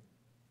building,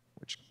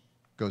 which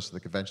goes to the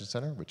convention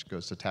center, which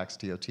goes to tax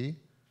TOT,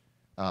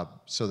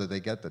 so that they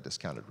get the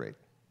discounted rate.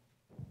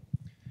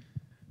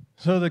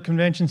 So the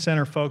convention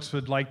center folks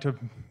would like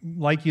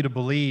you to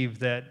believe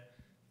that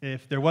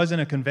if there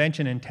wasn't a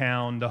convention in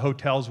town, the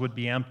hotels would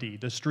be empty,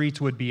 the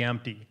streets would be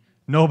empty,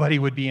 nobody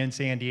would be in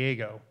San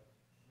Diego.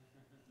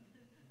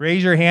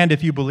 Raise your hand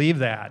if you believe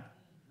that.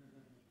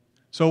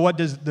 So what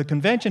does the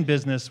convention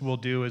business will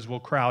do is we'll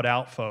crowd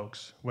out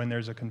folks when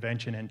there's a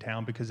convention in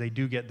town because they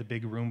do get the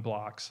big room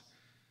blocks.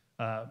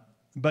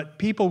 But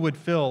people would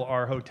fill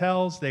our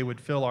hotels, they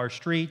would fill our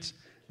streets.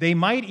 They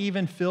might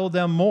even fill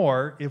them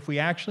more if we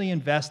actually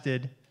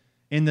invested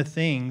in the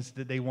things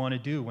that they want to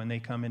do when they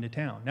come into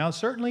town. Now,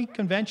 certainly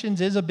conventions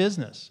is a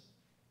business.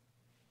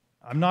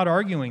 I'm not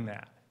arguing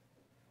that.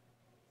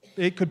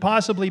 It could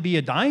possibly be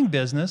a dying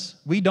business.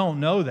 We don't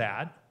know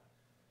that.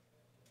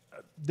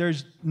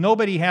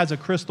 Nobody has a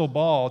crystal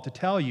ball to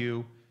tell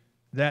you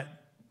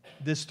that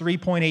this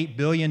 $3.8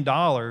 billion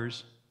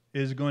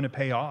is going to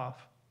pay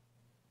off.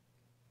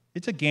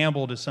 It's a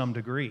gamble to some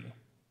degree.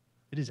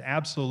 It is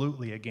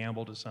absolutely a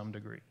gamble to some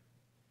degree.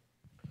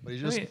 But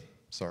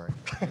sorry.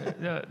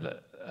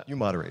 You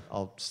moderate.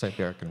 I'll stay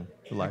back and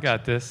relax. I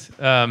got this.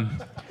 By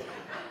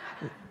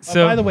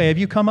the way, have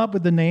you come up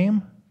with the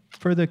name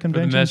for the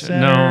convention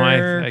center? No,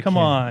 I Come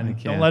can't. on,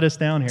 don't let us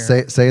down here.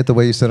 Say it the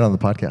way you said it on the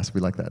podcast.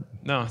 We like that.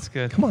 No, it's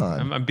good. Come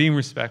on. I'm being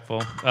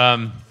respectful.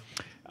 All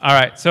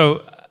right,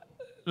 so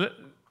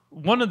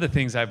one of the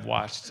things I've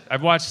watched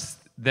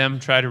them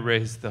try to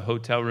raise the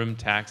hotel room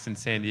tax in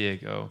San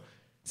Diego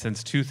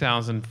since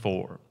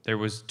 2004. There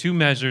was two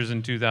measures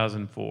in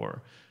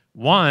 2004.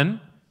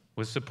 One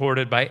was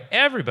supported by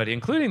everybody,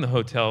 including the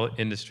hotel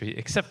industry,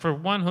 except for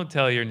one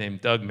hotelier named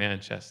Doug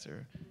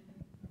Manchester.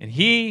 And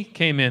he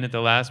came in at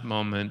the last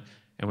moment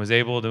and was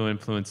able to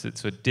influence it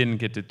so it didn't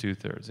get to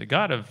 2/3. It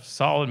got a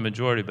solid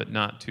majority, but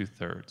not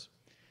 2/3.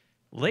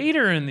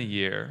 Later in the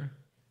year,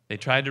 they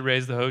tried to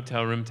raise the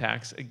hotel room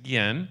tax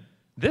again,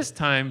 this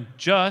time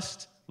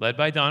just, led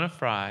by Donna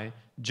Fry,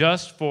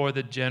 just for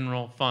the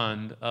general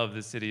fund of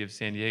the city of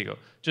San Diego,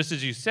 just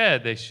as you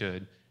said they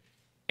should.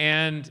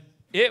 And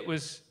it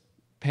was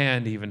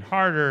panned even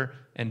harder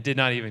and did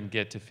not even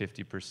get to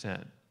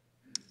 50%.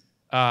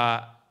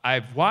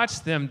 I've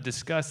watched them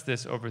discuss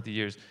this over the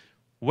years.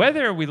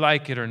 Whether we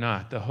like it or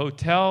not, the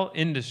hotel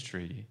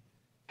industry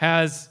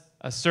has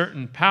a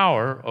certain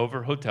power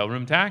over hotel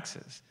room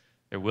taxes.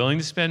 They're willing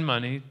to spend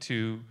money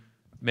to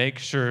make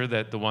sure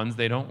that the ones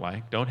they don't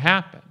like don't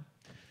happen.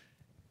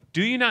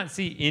 Do you not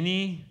see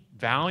any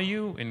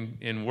value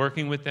in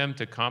working with them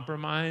to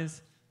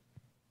compromise,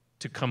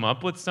 to come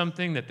up with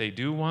something that they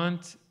do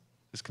want,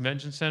 this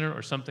convention center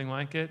or something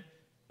like it,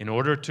 in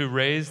order to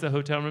raise the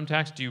hotel room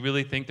tax? Do you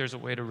really think there's a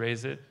way to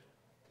raise it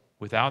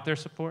without their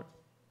support?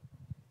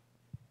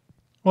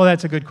 Well,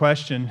 that's a good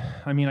question.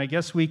 I mean, I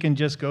guess we can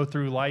just go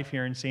through life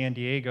here in San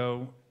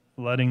Diego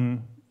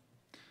letting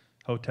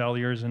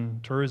hoteliers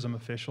and tourism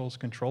officials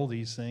control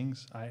these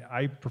things.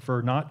 I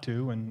prefer not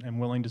to, and am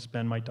willing to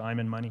spend my time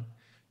and money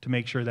to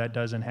make sure that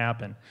doesn't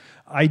happen.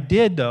 I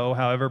did, though,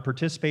 however,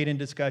 participate in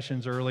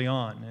discussions early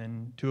on,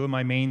 and two of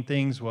my main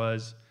things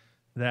was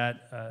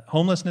that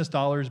homelessness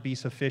dollars be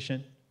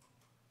sufficient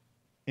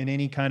in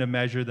any kind of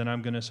measure that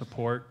I'm going to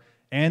support,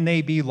 and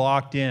they be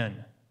locked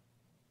in.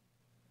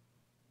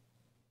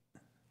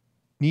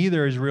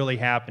 Neither is really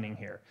happening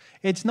here.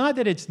 It's not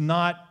that it's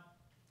not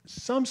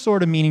some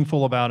sort of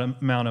meaningful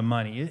amount of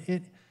money.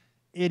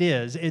 It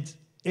is.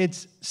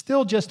 It's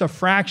still just a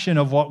fraction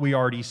of what we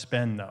already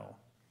spend, though.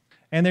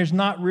 And there's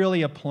not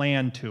really a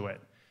plan to it.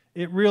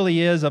 It really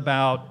is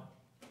about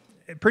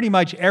pretty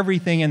much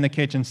everything in the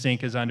kitchen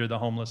sink is under the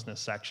homelessness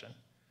section.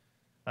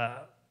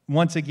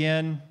 Once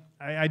again,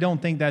 I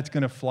don't think that's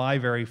going to fly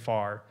very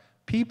far.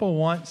 People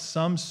want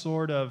some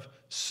sort of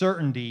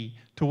certainty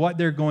to what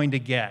they're going to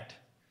get.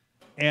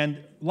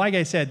 And like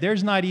I said,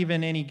 there's not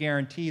even any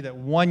guarantee that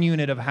one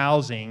unit of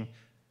housing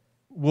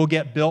will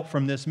get built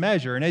from this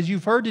measure. And as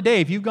you've heard today,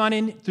 if you've gone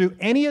in through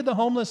any of the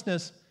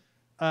homelessness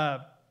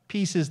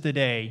pieces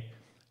today,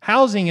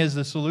 housing is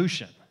the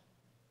solution.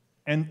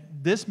 And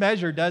this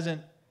measure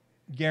doesn't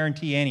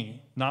guarantee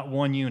any, not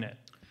one unit.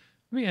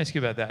 Let me ask you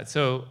about that.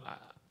 So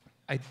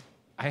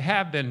I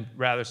have been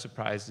rather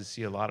surprised to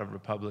see a lot of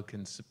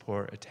Republicans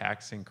support a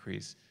tax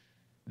increase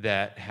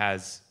that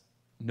has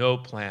no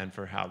plan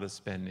for how the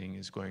spending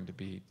is going to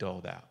be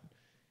doled out.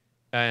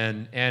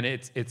 And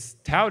it's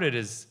touted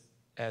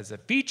as a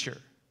feature,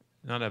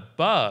 not a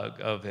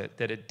bug of it,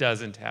 that it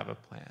doesn't have a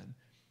plan.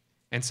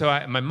 And so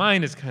my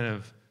mind is kind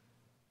of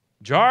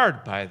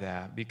jarred by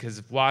that, because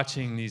of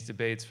watching these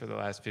debates for the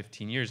last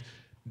 15 years,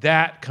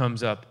 that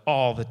comes up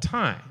all the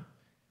time.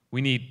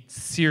 We need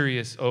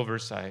serious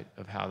oversight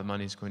of how the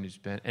money is going to be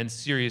spent and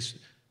serious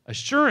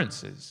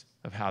assurances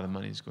of how the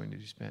money is going to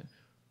be spent.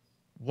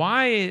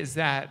 Why is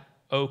that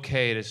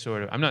okay to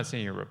sort of, I'm not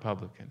saying you're a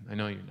Republican, I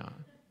know you're not,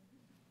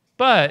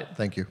 but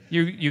thank you.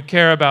 You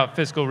care about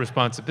fiscal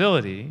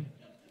responsibility.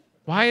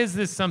 Why is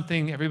this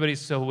something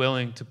everybody's so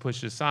willing to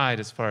push aside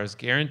as far as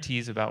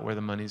guarantees about where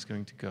the money is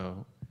going to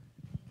go,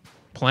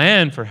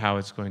 plan for how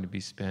it's going to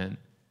be spent,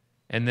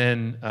 and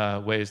then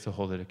ways to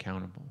hold it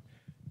accountable?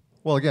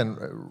 Well,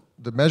 again,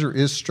 the measure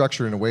is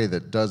structured in a way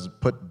that does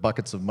put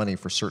buckets of money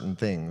for certain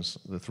things.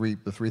 The three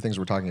things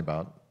we're talking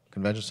about: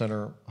 convention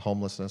center,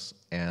 homelessness,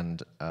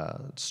 and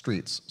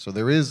streets. So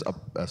there is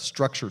a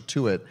structure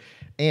to it,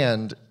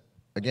 and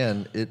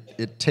again,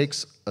 it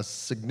takes a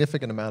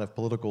significant amount of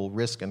political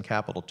risk and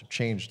capital to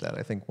change that,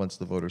 I think, once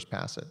the voters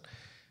pass it.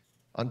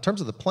 In terms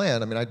of the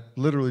plan, I mean, I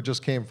literally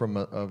just came from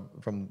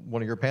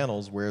one of your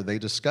panels where they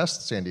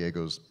discussed San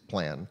Diego's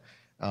plan,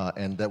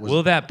 and that was...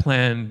 Will that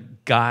plan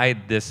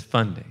guide this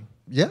funding?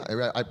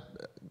 Yeah.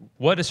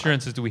 What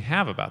assurances do we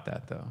have about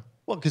that, though?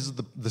 Well, because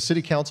the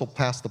city council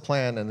passed the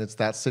plan, and it's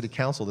that city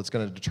council that's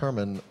going to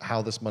determine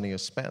how this money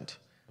is spent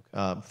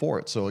for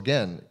it. So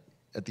again,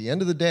 at the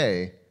end of the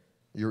day,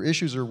 your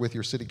issues are with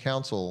your city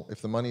council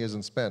if the money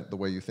isn't spent the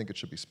way you think it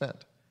should be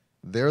spent.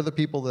 They're the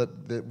people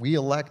that we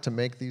elect to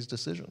make these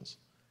decisions.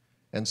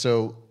 And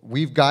so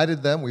we've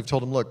guided them. We've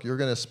told them, look, you're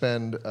going to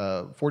spend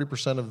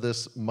 40% of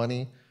this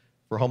money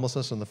for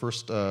homelessness in the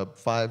first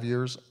 5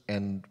 years,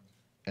 and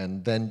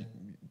then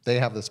they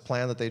have this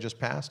plan that they just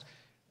passed.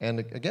 And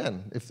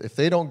again, if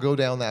they don't go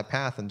down that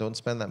path and don't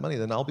spend that money,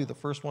 then I'll be the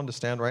first one to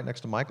stand right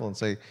next to Michael and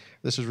say,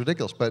 this is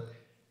ridiculous. But,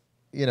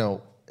 you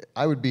know,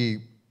 I would be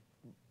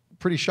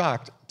pretty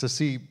shocked to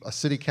see a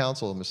city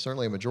council, and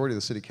certainly a majority of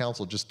the city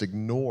council, just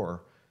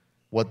ignore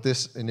what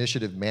this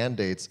initiative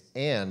mandates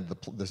and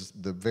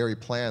the very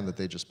plan that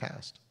they just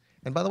passed.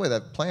 And by the way,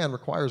 that plan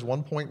requires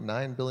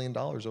 $1.9 billion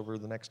over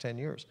the next 10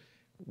 years.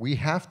 We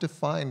have to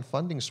find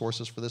funding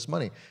sources for this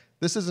money.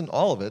 This isn't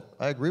all of it.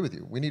 I agree with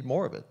you. We need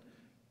more of it.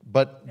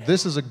 But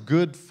this is a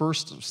good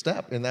first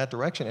step in that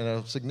direction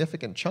and a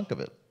significant chunk of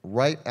it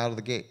right out of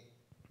the gate.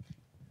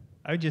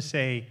 I would just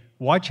say,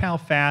 watch how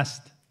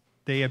fast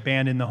they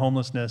abandon the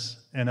homelessness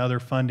and other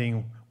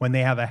funding when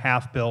they have a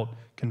half-built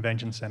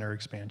convention center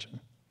expansion.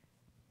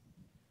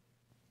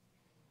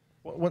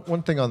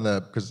 One thing on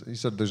the, because you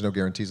said there's no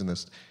guarantees in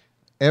this.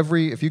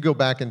 If you go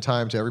back in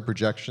time to every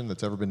projection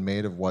that's ever been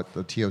made of what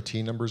the TOT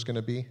number is going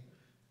to be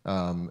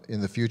in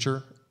the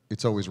future,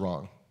 it's always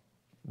wrong.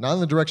 Not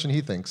in the direction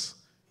he thinks,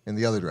 in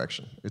the other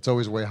direction. It's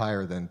always way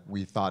higher than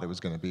we thought it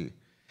was going to be.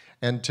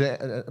 And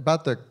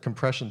about the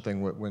compression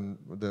thing, when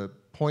the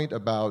point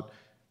about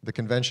the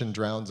convention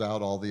drowns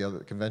out all the other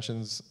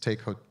conventions,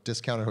 take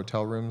discounted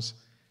hotel rooms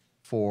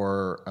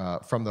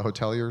from the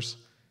hoteliers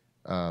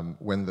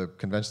when the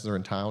conventions are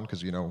in town,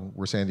 because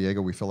we're San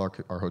Diego, we fill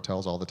our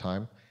hotels all the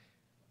time.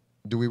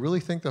 Do we really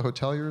think the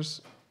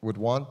hoteliers would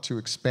want to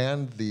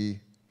expand the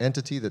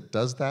entity that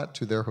does that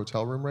to their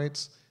hotel room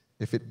rates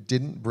if it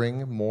didn't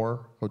bring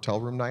more hotel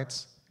room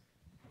nights?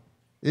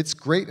 It's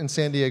great in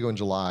San Diego in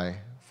July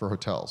for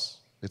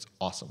hotels. It's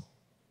awesome.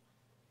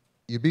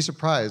 You'd be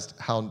surprised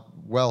how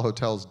well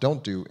hotels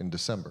don't do in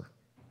December,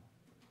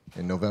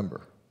 in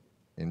November,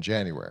 in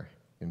January,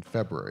 in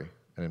February,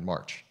 and in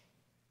March.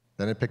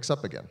 Then it picks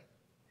up again.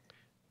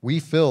 We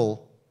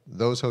fill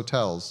those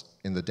hotels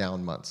in the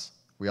down months.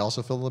 We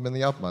also fill them in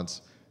the up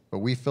months, but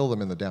we fill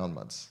them in the down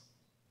months.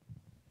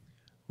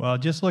 Well,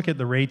 just look at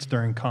the rates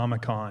during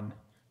Comic-Con.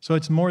 So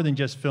it's more than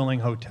just filling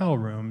hotel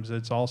rooms,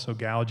 it's also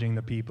gouging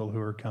the people who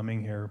are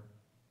coming here.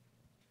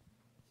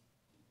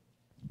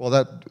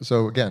 Well,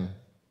 so again,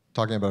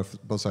 talking about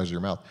both sides of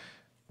your mouth,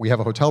 we have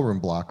a hotel room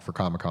block for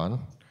Comic-Con.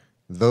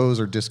 Those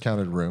are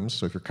discounted rooms.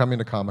 So if you're coming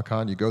to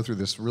Comic-Con, you go through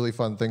this really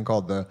fun thing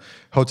called the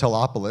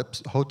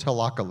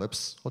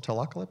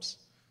Hotelocalypse,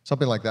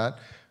 something like that,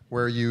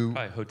 where you...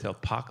 Probably Hotel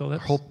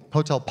Apocalypse.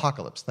 Hotel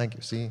Apocalypse, thank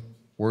you. See,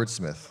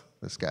 wordsmith,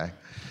 this guy.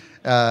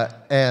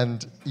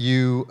 And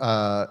you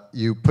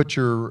put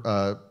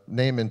your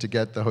name in to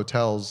get the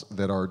hotels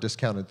that are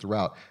discounted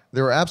throughout.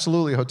 There are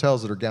absolutely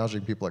hotels that are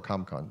gouging people at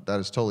Comic-Con.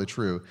 That is totally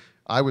true.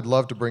 I would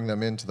love to bring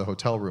them into the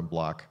hotel room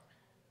block.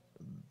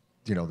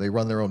 They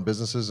run their own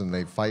businesses and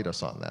they fight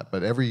us on that.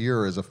 But every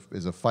year is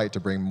a fight to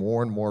bring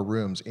more and more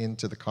rooms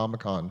into the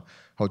Comic-Con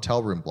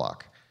hotel room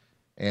block.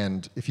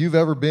 And if you've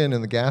ever been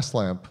in the gas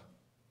lamp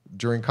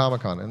during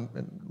Comic-Con,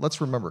 and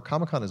let's remember,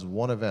 Comic-Con is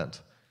one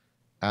event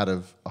out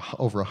of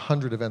over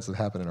 100 events that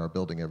happen in our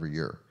building every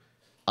year.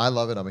 I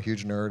love it. I'm a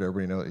huge nerd.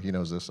 Everybody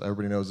knows this.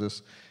 Everybody knows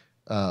this.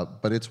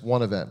 But it's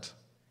one event.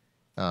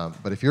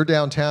 But if you're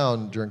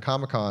downtown during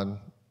Comic-Con,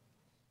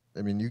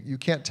 I mean, you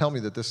can't tell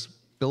me that this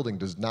building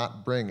does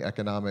not bring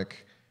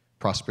economic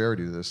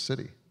prosperity to this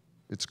city.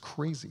 It's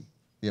crazy,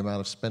 the amount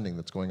of spending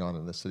that's going on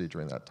in this city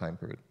during that time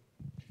period.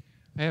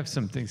 I have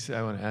some things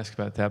I want to ask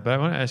about that, but I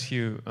want to ask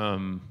you,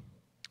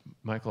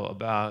 Michael,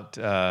 about...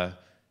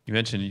 you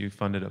mentioned you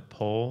funded a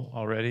poll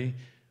already.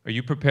 Are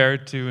you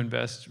prepared to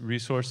invest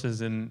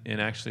resources in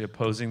actually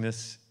opposing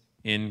this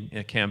in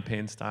a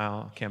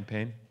campaign-style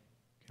campaign?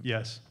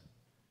 Yes.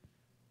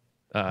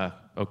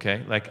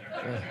 Okay.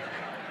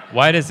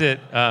 Why does it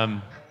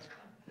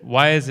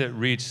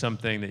reach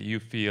something that you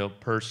feel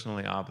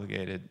personally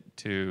obligated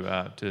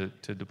to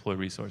deploy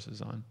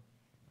resources on?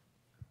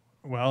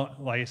 Well,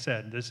 like I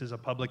said, this is a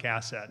public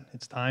asset.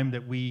 It's time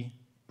that we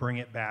bring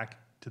it back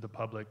to the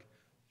public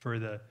for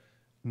the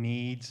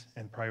needs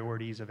and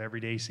priorities of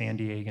everyday San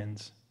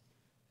Diegans.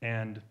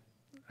 And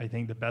I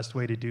think the best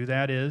way to do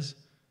that is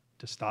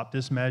to stop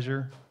this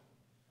measure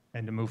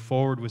and to move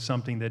forward with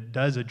something that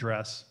does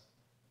address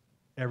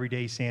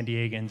everyday San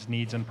Diegans'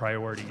 needs and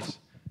priorities.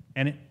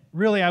 And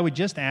really, I would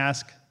just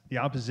ask the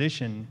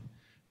opposition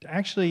to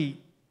actually,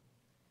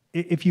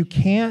 if you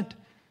can't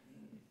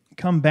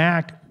come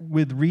back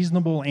with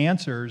reasonable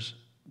answers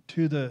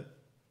to the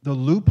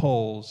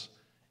loopholes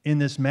in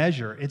this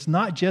measure, it's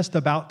not just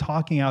about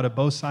talking out of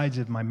both sides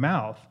of my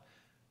mouth.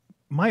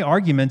 My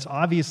arguments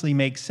obviously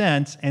make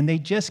sense, and they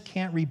just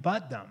can't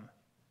rebut them.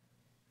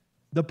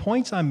 The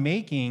points I'm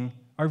making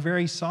are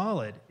very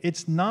solid.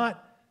 It's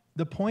not,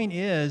 the point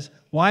is,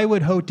 why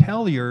would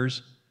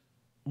hoteliers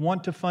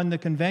want to fund the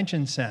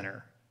convention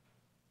center?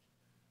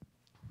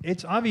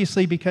 It's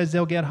obviously because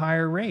they'll get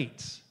higher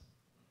rates.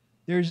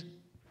 There's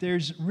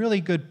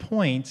really good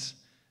points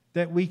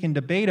that we can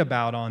debate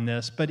about on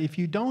this, but if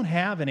you don't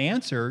have an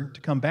answer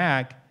to come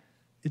back,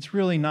 it's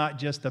really not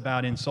just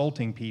about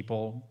insulting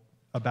people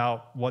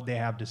about what they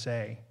have to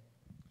say.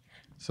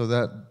 So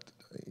that,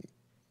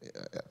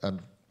 I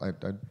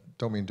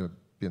don't mean to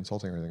be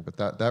insulting or anything,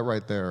 but that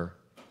right there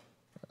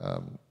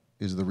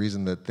is the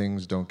reason that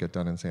things don't get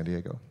done in San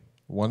Diego.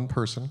 One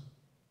person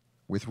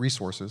with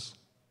resources,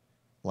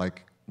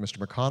 like Mr.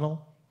 McConnell,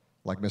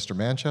 like Mr.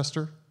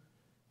 Manchester,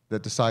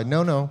 that decide,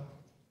 no,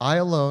 I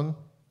alone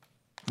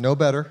know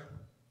better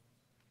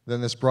than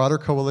this broader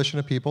coalition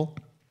of people,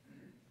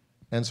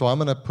 and so I'm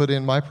going to put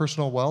in my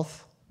personal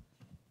wealth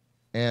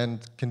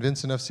and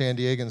convince enough San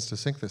Diegans to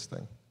sink this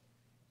thing.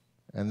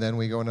 And then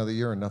we go another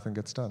year and nothing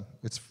gets done.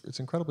 It's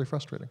incredibly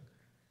frustrating.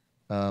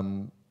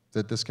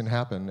 that this can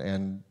happen,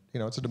 and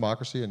it's a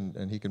democracy,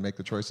 and he can make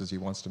the choices he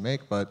wants to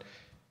make. But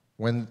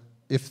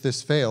if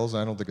this fails,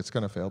 I don't think it's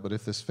going to fail, but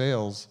if this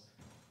fails,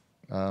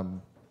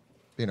 then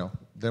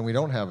we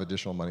don't have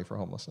additional money for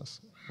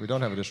homelessness. We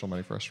don't have additional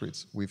money for our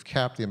streets. We've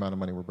capped the amount of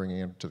money we're bringing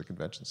into the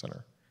convention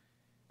center.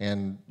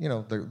 And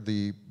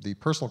the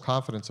personal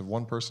confidence of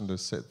one person to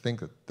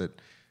think that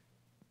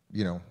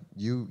you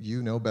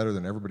know better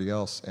than everybody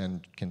else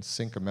and can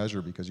sink a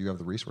measure because you have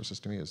the resources,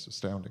 to me, is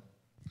astounding.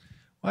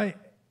 Why,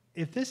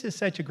 if this is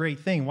such a great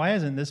thing, why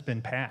hasn't this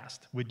been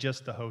passed with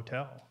just the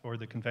hotel or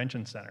the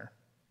convention center?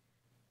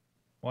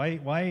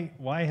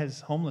 Why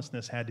has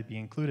homelessness had to be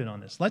included on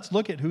this? Let's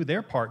look at who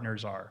their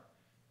partners are,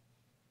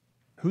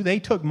 who they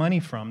took money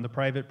from, the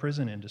private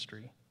prison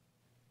industry.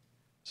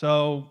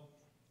 So,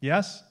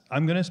 yes,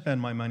 I'm going to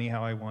spend my money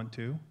how I want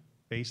to,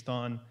 based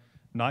on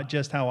not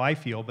just how I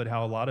feel, but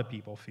how a lot of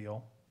people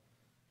feel,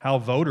 how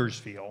voters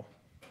feel.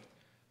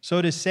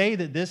 So to say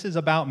that this is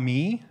about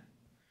me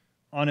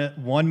on a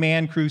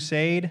one-man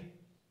crusade,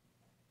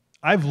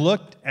 I've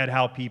looked at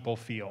how people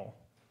feel.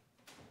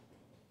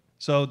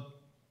 So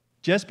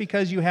just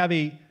because you have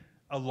a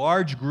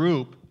large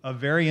group of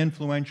very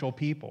influential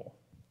people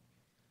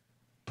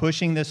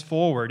pushing this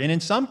forward, and in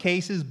some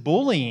cases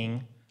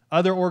bullying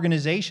other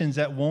organizations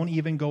that won't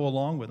even go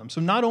along with them. So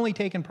not only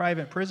taking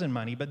private prison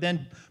money, but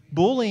then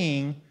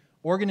bullying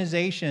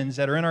organizations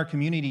that are in our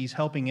communities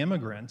helping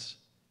immigrants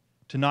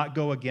to not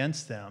go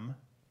against them.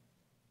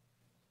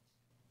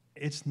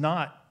 It's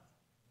not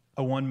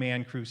a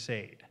one-man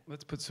crusade.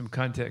 Let's put some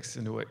context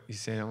into what you're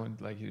saying. I would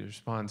like you to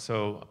respond.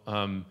 So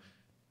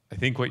I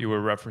think what you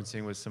were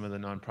referencing was some of the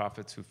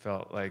nonprofits who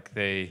felt like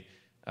they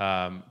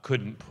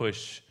couldn't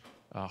push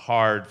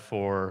hard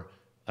for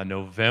a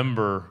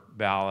November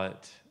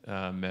ballot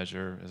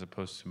measure as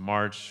opposed to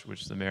March,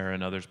 which the mayor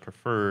and others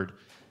preferred,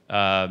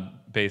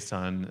 based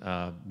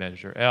on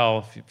Measure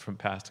L from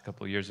past a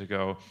couple of years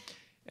ago.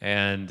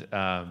 And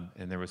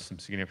there was some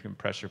significant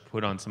pressure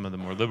put on some of the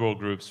more liberal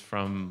groups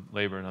from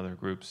labor and other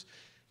groups.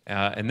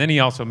 And then he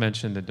also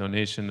mentioned a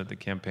donation that the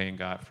campaign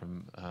got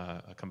from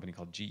a company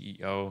called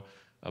GEO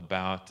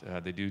about,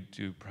 they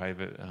do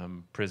private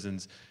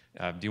prisons.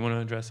 Do you want to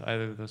address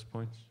either of those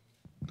points?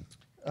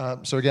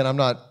 So again, I'm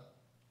not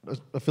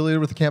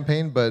affiliated with the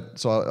campaign, but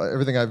so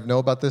everything I know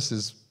about this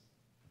is,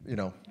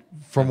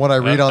 from what I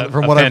read on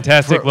from what I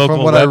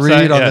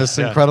read on this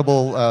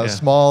incredible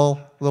small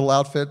little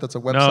outfit that's a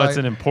website. No, it's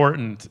an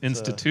important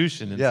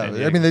institution. Yeah,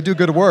 I mean they do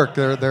good work.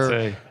 They're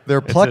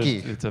plucky.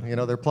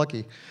 They're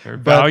plucky. They're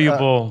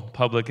valuable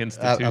public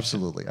institution.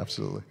 Absolutely.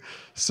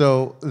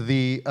 So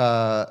the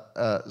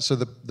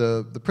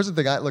prison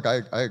thing.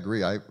 I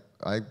agree. I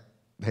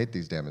hate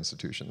these damn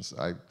institutions.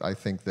 I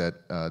think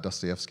that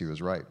Dostoevsky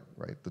was right.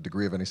 The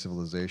degree of any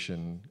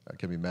civilization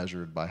can be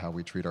measured by how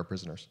we treat our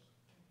prisoners.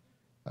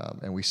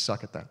 And we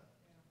suck at that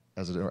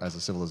as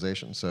a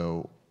civilization.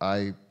 So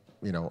I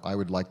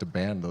would like to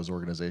ban those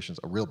organizations,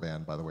 a real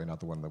ban, by the way, not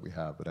the one that we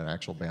have, but an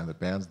actual ban that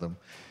bans them.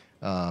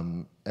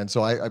 And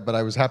so but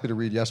I was happy to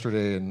read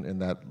yesterday in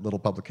that little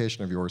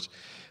publication of yours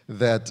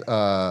that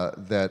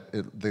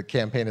the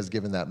campaign has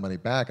given that money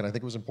back, and I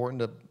think it was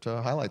important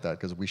to highlight that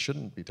because we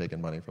shouldn't be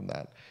taking money from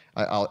that.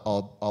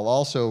 I'll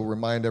also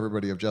remind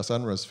everybody of Jess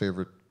Unruh's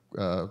favorite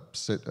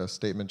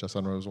statement. Jess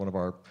Unruh was one of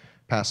our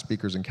past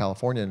speakers in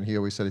California, and he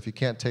always said, if you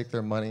can't take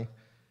their money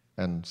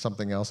and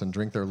something else and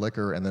drink their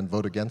liquor and then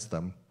vote against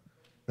them,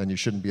 then you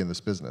shouldn't be in this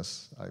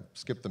business. I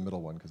skipped the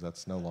middle one because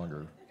that's no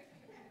longer.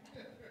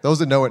 Those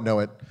that know it.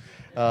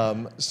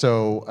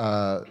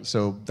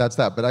 So that's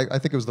that. But I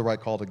think it was the right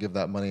call to give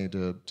that money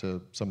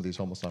to some of these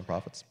homeless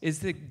nonprofits. Is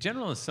the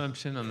general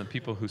assumption on the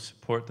people who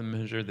support the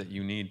measure that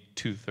you need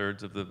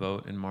 2/3 of the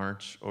vote in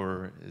March,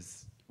 or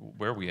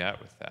where are we at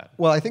with that?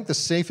 Well, I think the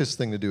safest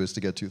thing to do is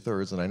to get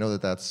 2/3, and I know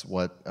that's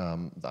what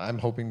I'm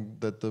hoping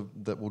that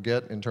we'll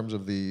get in terms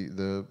of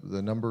the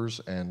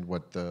numbers and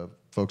what the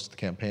folks at the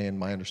campaign.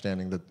 My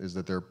understanding is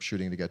that they're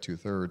shooting to get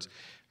 2/3.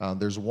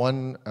 There's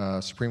one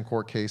Supreme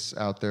Court case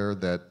out there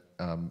that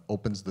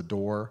opens the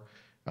door.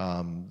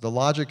 The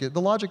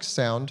logic's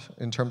sound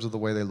in terms of the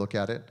way they look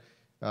at it.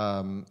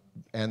 And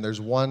there's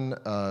one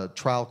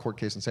trial court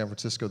case in San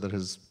Francisco that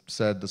has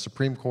said the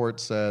Supreme Court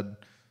said.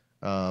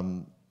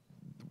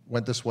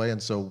 Went this way, and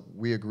so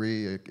we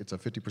agree it's a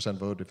 50%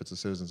 vote if it's a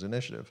citizen's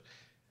initiative.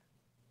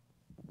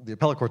 The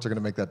appellate courts are going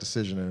to make that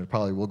decision, and it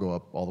probably will go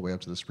up all the way up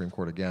to the Supreme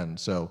Court again.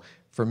 So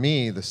for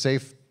me, the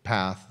safe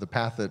path, the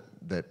path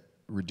that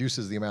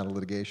reduces the amount of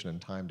litigation and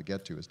time to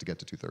get to, is to get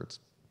to 2/3.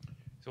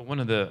 So one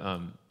of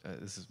the,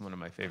 this is one of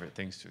my favorite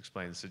things to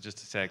explain, so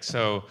just a sec.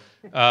 So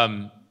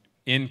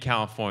in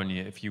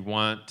California, if you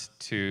want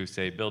to,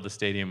 say, build a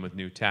stadium with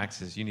new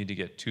taxes, you need to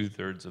get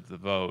 2/3 of the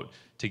vote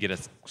to get a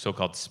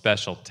so-called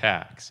special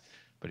tax.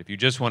 But if you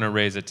just want to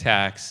raise a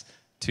tax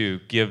to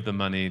give the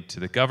money to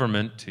the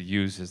government to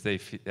use as they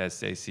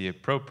see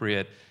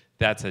appropriate,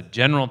 that's a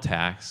general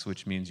tax,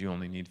 which means you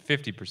only need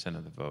 50%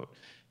 of the vote.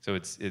 So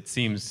it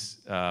seems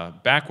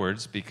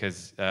backwards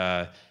because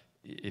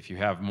if you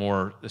have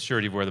more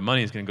surety of where the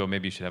money is going to go,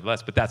 maybe you should have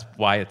less. But that's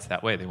why it's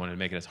that way. They wanted to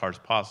make it as hard as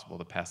possible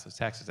to pass those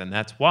taxes. And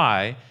that's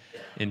why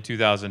in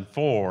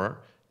 2004,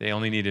 they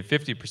only needed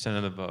 50%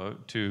 of the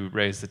vote to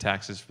raise the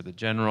taxes for the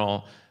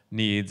general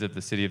needs of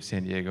the city of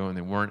San Diego, and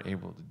they weren't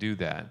able to do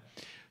that.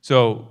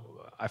 So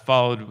I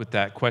followed with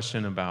that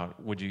question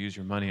about, would you use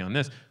your money on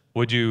this?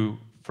 Would you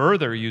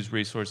further use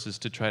resources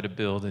to try to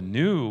build a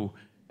new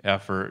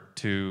effort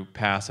to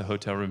pass a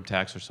hotel room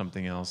tax or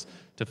something else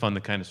to fund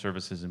the kind of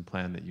services and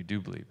plan that you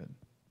do believe in?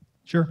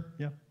 Sure,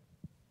 yeah.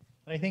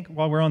 I think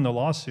while we're on the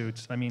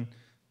lawsuits, I mean,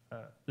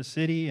 the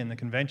city and the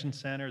convention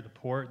center, the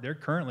port, they're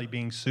currently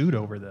being sued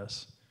over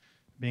this,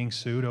 being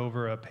sued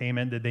over a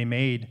payment that they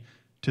made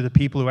to the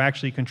people who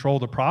actually control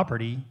the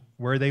property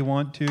where they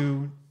want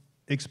to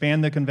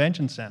expand the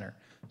convention center.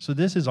 So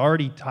this is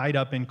already tied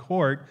up in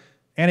court,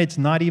 and it's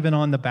not even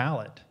on the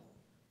ballot.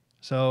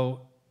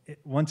 So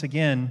once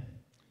again,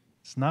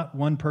 it's not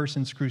one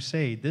person's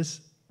crusade.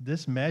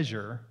 This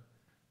measure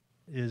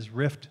is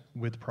rife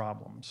with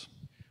problems.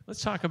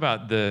 Let's talk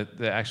about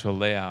the actual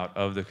layout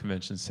of the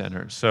convention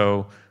center.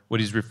 So what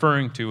he's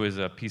referring to is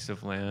a piece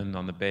of land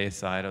on the bay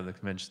side of the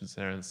convention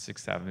center, the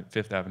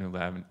 5th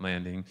Avenue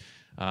landing.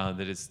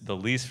 That is, the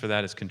lease for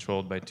that is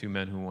controlled by two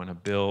men who want to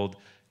build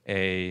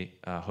a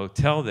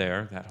hotel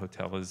there. That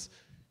hotel is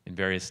in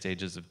various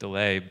stages of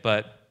delay,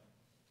 but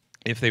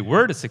if they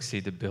were to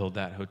succeed to build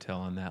that hotel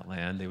on that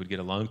land, they would get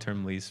a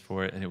long-term lease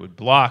for it, and it would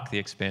block the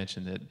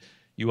expansion that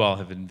you all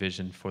have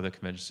envisioned for the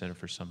convention center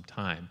for some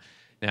time.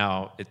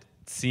 Now, it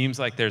seems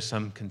like there's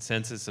some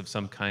consensus of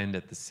some kind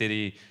that the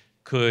city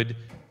could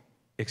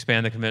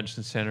expand the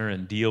convention center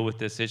and deal with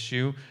this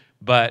issue,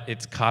 but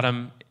it's caught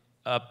them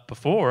up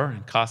before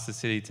and cost the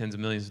city tens of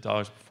millions of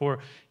dollars before.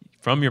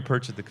 From your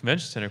perch at the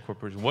Convention Center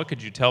Corporation, what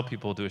could you tell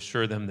people to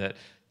assure them that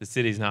the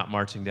city's not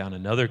marching down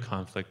another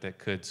conflict that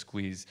could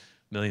squeeze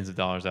millions of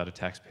dollars out of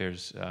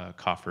taxpayers'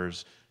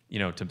 coffers,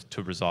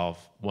 to resolve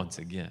once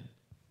again?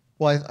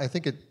 Well, I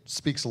think it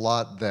speaks a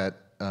lot that,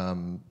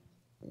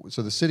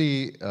 so the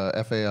city,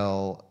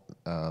 FAL,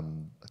 I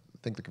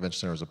think the Convention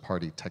Center is a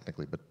party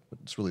technically, but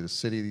it's really the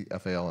city, the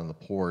FAL, and the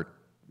port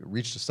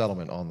reached a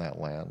settlement on that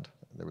land.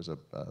 There was a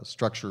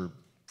structure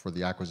for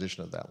the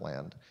acquisition of that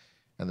land,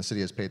 and the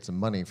city has paid some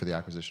money for the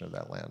acquisition of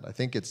that land. I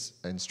think it's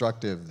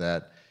instructive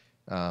that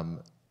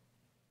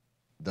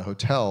the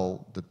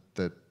hotel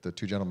that the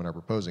two gentlemen are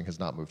proposing has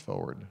not moved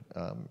forward.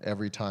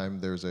 Every time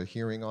there's a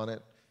hearing on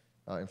it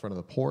in front of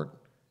the port,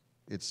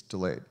 it's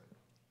delayed.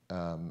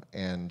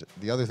 And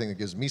the other thing that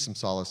gives me some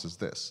solace is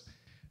this.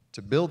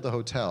 To build the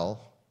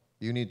hotel,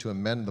 you need to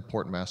amend the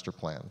port master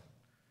plan.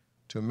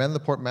 To amend the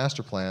port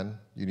master plan,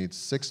 you need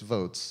 6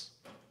 votes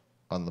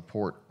on the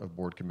Port of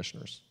Board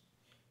Commissioners.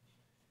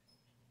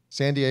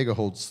 San Diego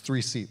holds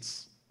 3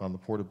 seats on the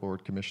Port of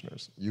Board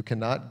Commissioners. You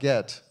cannot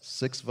get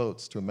 6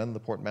 votes to amend the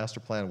Port Master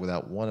Plan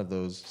without one of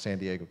those San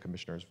Diego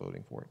commissioners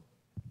voting for it.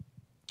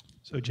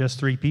 So just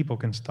 3 people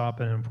can stop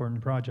an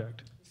important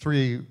project.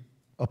 3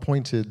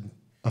 appointed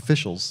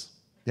officials,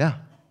 yeah,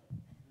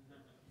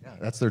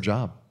 that's their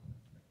job.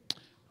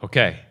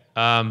 Okay.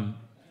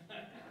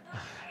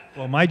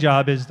 Well, my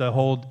job is to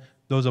hold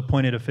those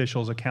appointed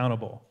officials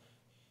accountable,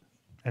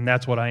 and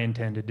that's what I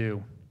intend to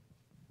do.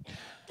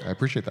 I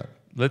appreciate that.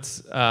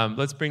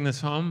 Let's bring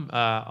this home.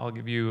 I'll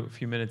give you a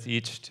few minutes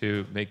each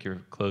to make your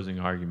closing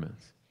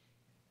arguments.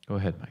 Go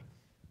ahead, Mike.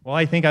 Well,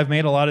 I think I've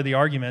made a lot of the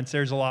arguments.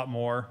 There's a lot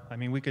more. I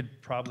mean, we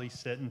could probably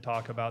sit and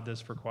talk about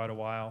this for quite a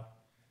while.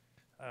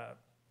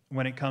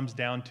 When it comes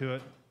down to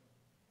it,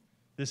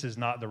 this is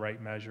not the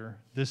right measure.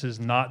 This is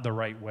not the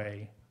right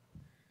way.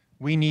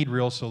 We need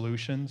real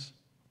solutions.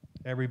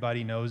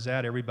 Everybody knows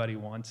that. Everybody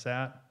wants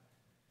that.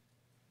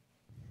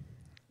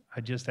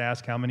 I just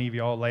ask how many of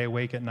y'all lay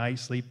awake at night,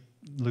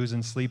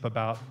 losing sleep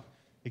about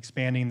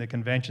expanding the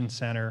convention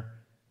center.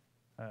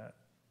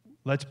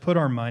 Let's put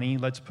our money,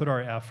 let's put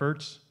our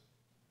efforts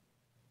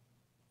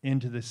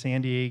into the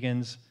San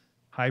Diegans'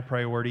 high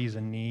priorities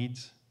and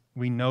needs.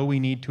 We know we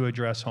need to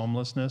address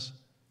homelessness.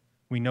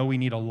 We know we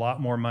need a lot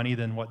more money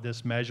than what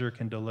this measure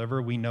can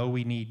deliver. We know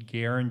we need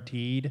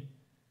guaranteed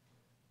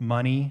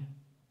money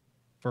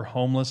for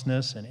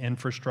homelessness and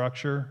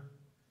infrastructure.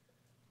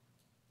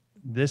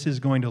 This is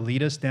going to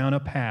lead us down a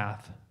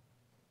path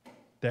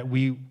that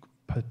we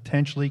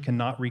potentially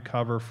cannot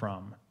recover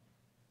from.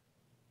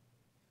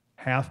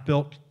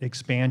 Half-built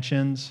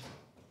expansions,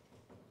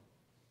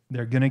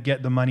 they're going to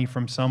get the money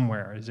from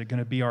somewhere. Is it going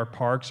to be our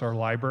parks, our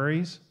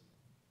libraries?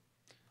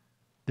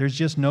 There's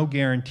just no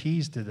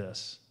guarantees to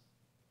this.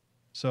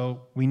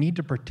 So we need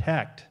to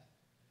protect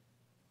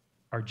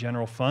our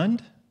general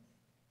fund.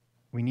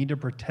 We need to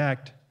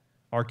protect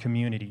our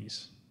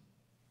communities.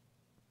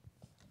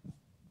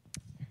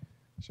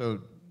 So,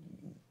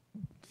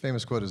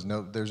 famous quote is,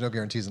 there's no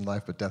guarantees in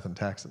life but death and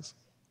taxes.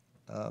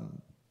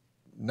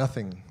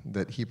 Nothing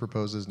that he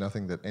proposes,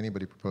 nothing that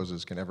anybody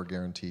proposes can ever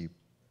guarantee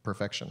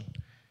perfection.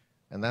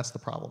 And that's the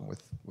problem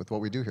with what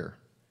we do here.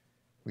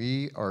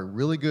 We are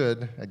really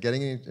good at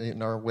getting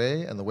in our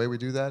way, and the way we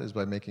do that is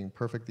by making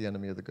perfect the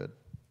enemy of the good.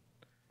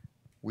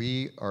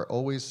 We are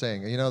always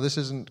saying, this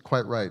isn't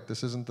quite right.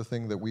 This isn't the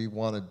thing that we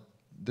wanted.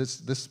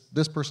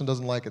 This person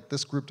doesn't like it.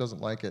 This group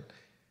doesn't like it.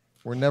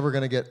 We're never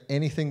going to get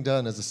anything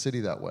done as a city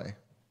that way.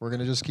 We're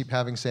going to just keep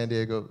having San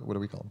Diego, what do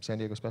we call them? San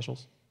Diego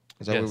specials?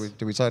 Is that what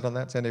did we decide on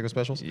that? San Diego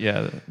specials?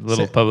 Yeah, the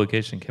little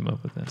publication came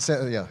up with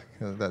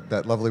that.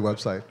 That lovely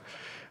website.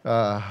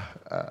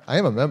 I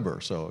am a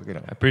member, so I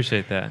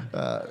appreciate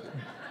that.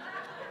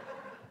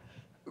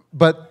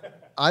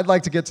 But I'd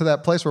like to get to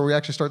that place where we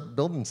actually start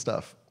building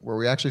stuff, where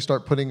we actually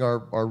start putting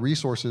our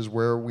resources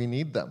where we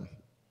need them.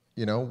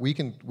 We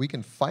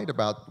can fight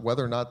about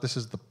whether or not this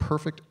is the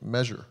perfect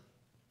measure.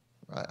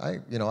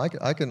 I'm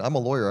a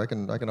lawyer. I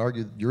can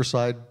argue your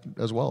side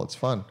as well. It's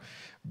fun,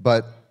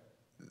 but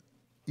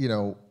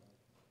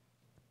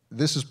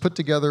this is put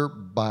together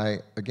by,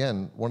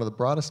 again, one of the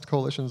broadest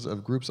coalitions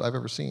of groups I've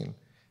ever seen.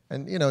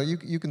 And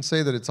you can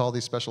say that it's all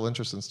these special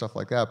interests and stuff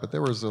like that, but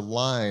there was a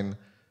line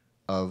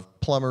of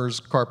plumbers,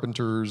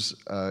 carpenters,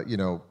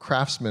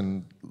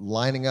 craftsmen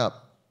lining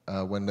up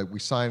when we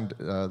signed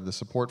the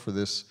support for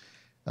this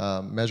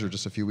measure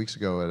just a few weeks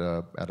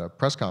ago at a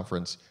press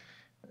conference.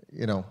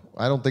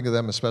 I don't think of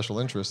them as special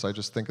interests. I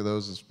just think of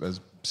those as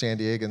San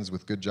Diegans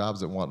with good jobs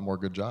that want more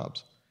good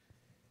jobs.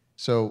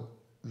 So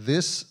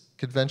this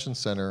convention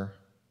center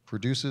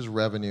produces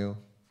revenue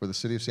for the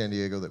city of San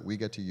Diego that we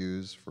get to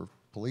use for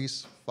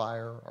police,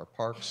 fire, our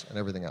parks, and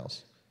everything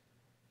else.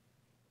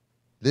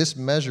 This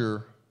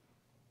measure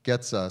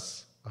gets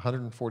us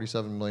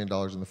 $147 million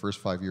in the first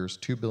 5 years,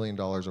 $2 billion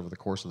over the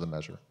course of the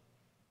measure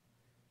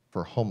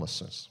for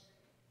homelessness.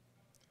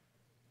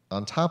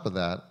 On top of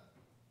that,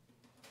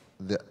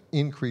 the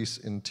increase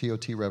in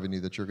TOT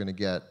revenue that you're going to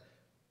get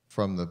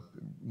from the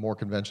more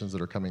conventions that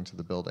are coming to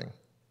the building.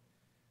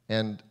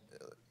 And,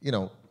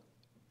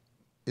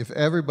 if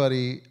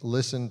everybody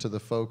listened to the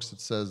folks that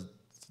says,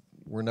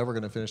 we're never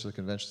going to finish the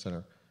convention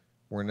center,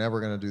 we're never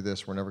going to do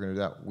this, we're never going to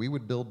do that, we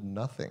would build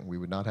nothing. We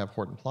would not have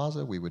Horton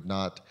Plaza. We would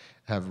not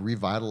have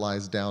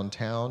revitalized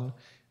downtown.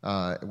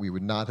 We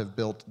would not have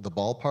built the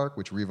ballpark,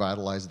 which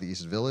revitalized the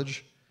East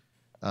Village.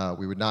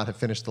 We would not have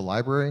finished the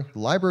library. The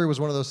library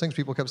was one of those things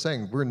people kept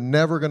saying, we're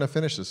never going to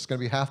finish this. It's going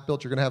to be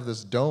half-built. You're going to have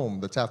this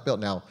dome that's half-built.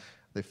 Now,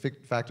 they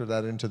factor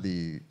that into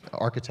the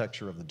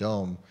architecture of the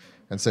dome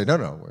and say,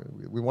 no,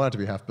 we want it to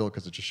be half-built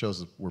because it just shows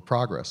that we're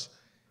progress.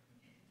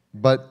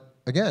 But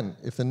again,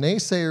 if the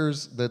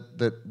naysayers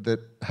that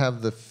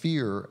have the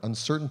fear,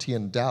 uncertainty,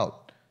 and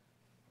doubt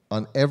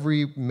on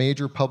every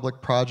major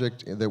public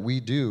project that we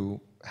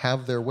do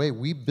have their way,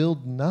 we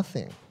build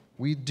nothing.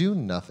 We do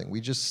nothing. We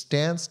just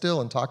stand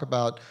still and talk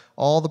about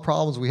all the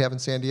problems we have in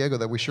San Diego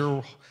that we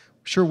sure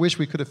wish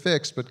we could have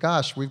fixed, but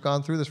gosh, we've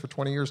gone through this for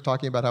 20 years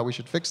talking about how we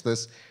should fix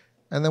this,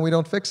 and then we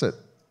don't fix it.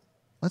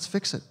 Let's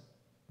fix it.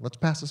 Let's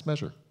pass this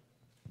measure.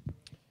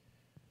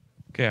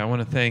 Okay, I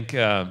want to thank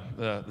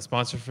the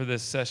sponsor for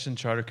this session,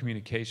 Charter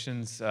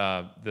Communications.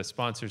 The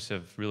sponsors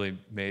have really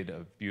made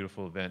a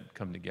beautiful event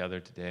come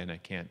together today, and I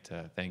can't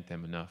thank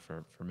them enough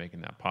for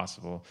making that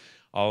possible.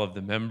 All of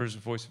the members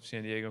of Voice of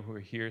San Diego who are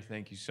here,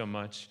 thank you so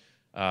much.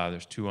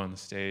 There's 2 on the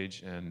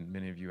stage, and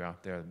many of you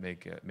out there that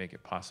make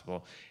it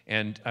possible.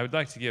 And I would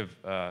like to give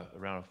a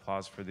round of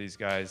applause for these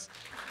guys.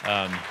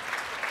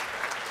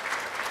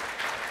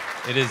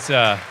 It is.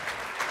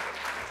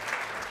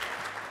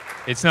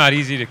 It's not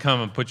easy to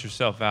come and put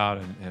yourself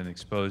out and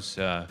expose,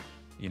 your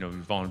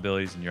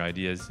vulnerabilities and your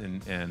ideas,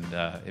 and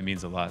it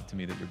means a lot to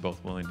me that you're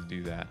both willing to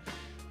do that.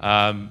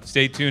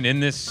 Stay tuned. In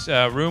this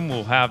room,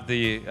 we'll have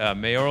the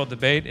mayoral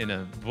debate in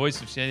a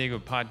Voice of San Diego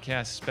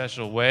podcast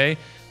special way.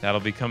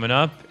 That'll be coming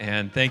up,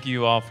 and thank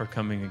you all for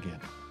coming again.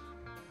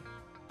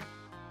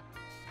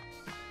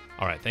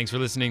 All right, thanks for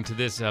listening to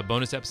this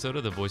bonus episode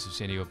of the Voice of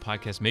San Diego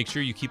podcast. Make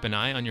sure you keep an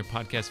eye on your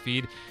podcast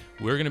feed.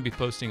 We're going to be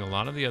posting a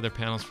lot of the other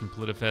panels from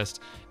Politifest.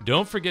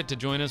 Don't forget to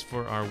join us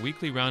for our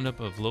weekly roundup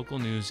of local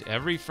news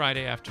every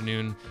Friday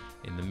afternoon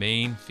in the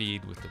main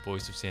feed with the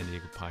Voice of San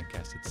Diego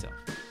podcast itself.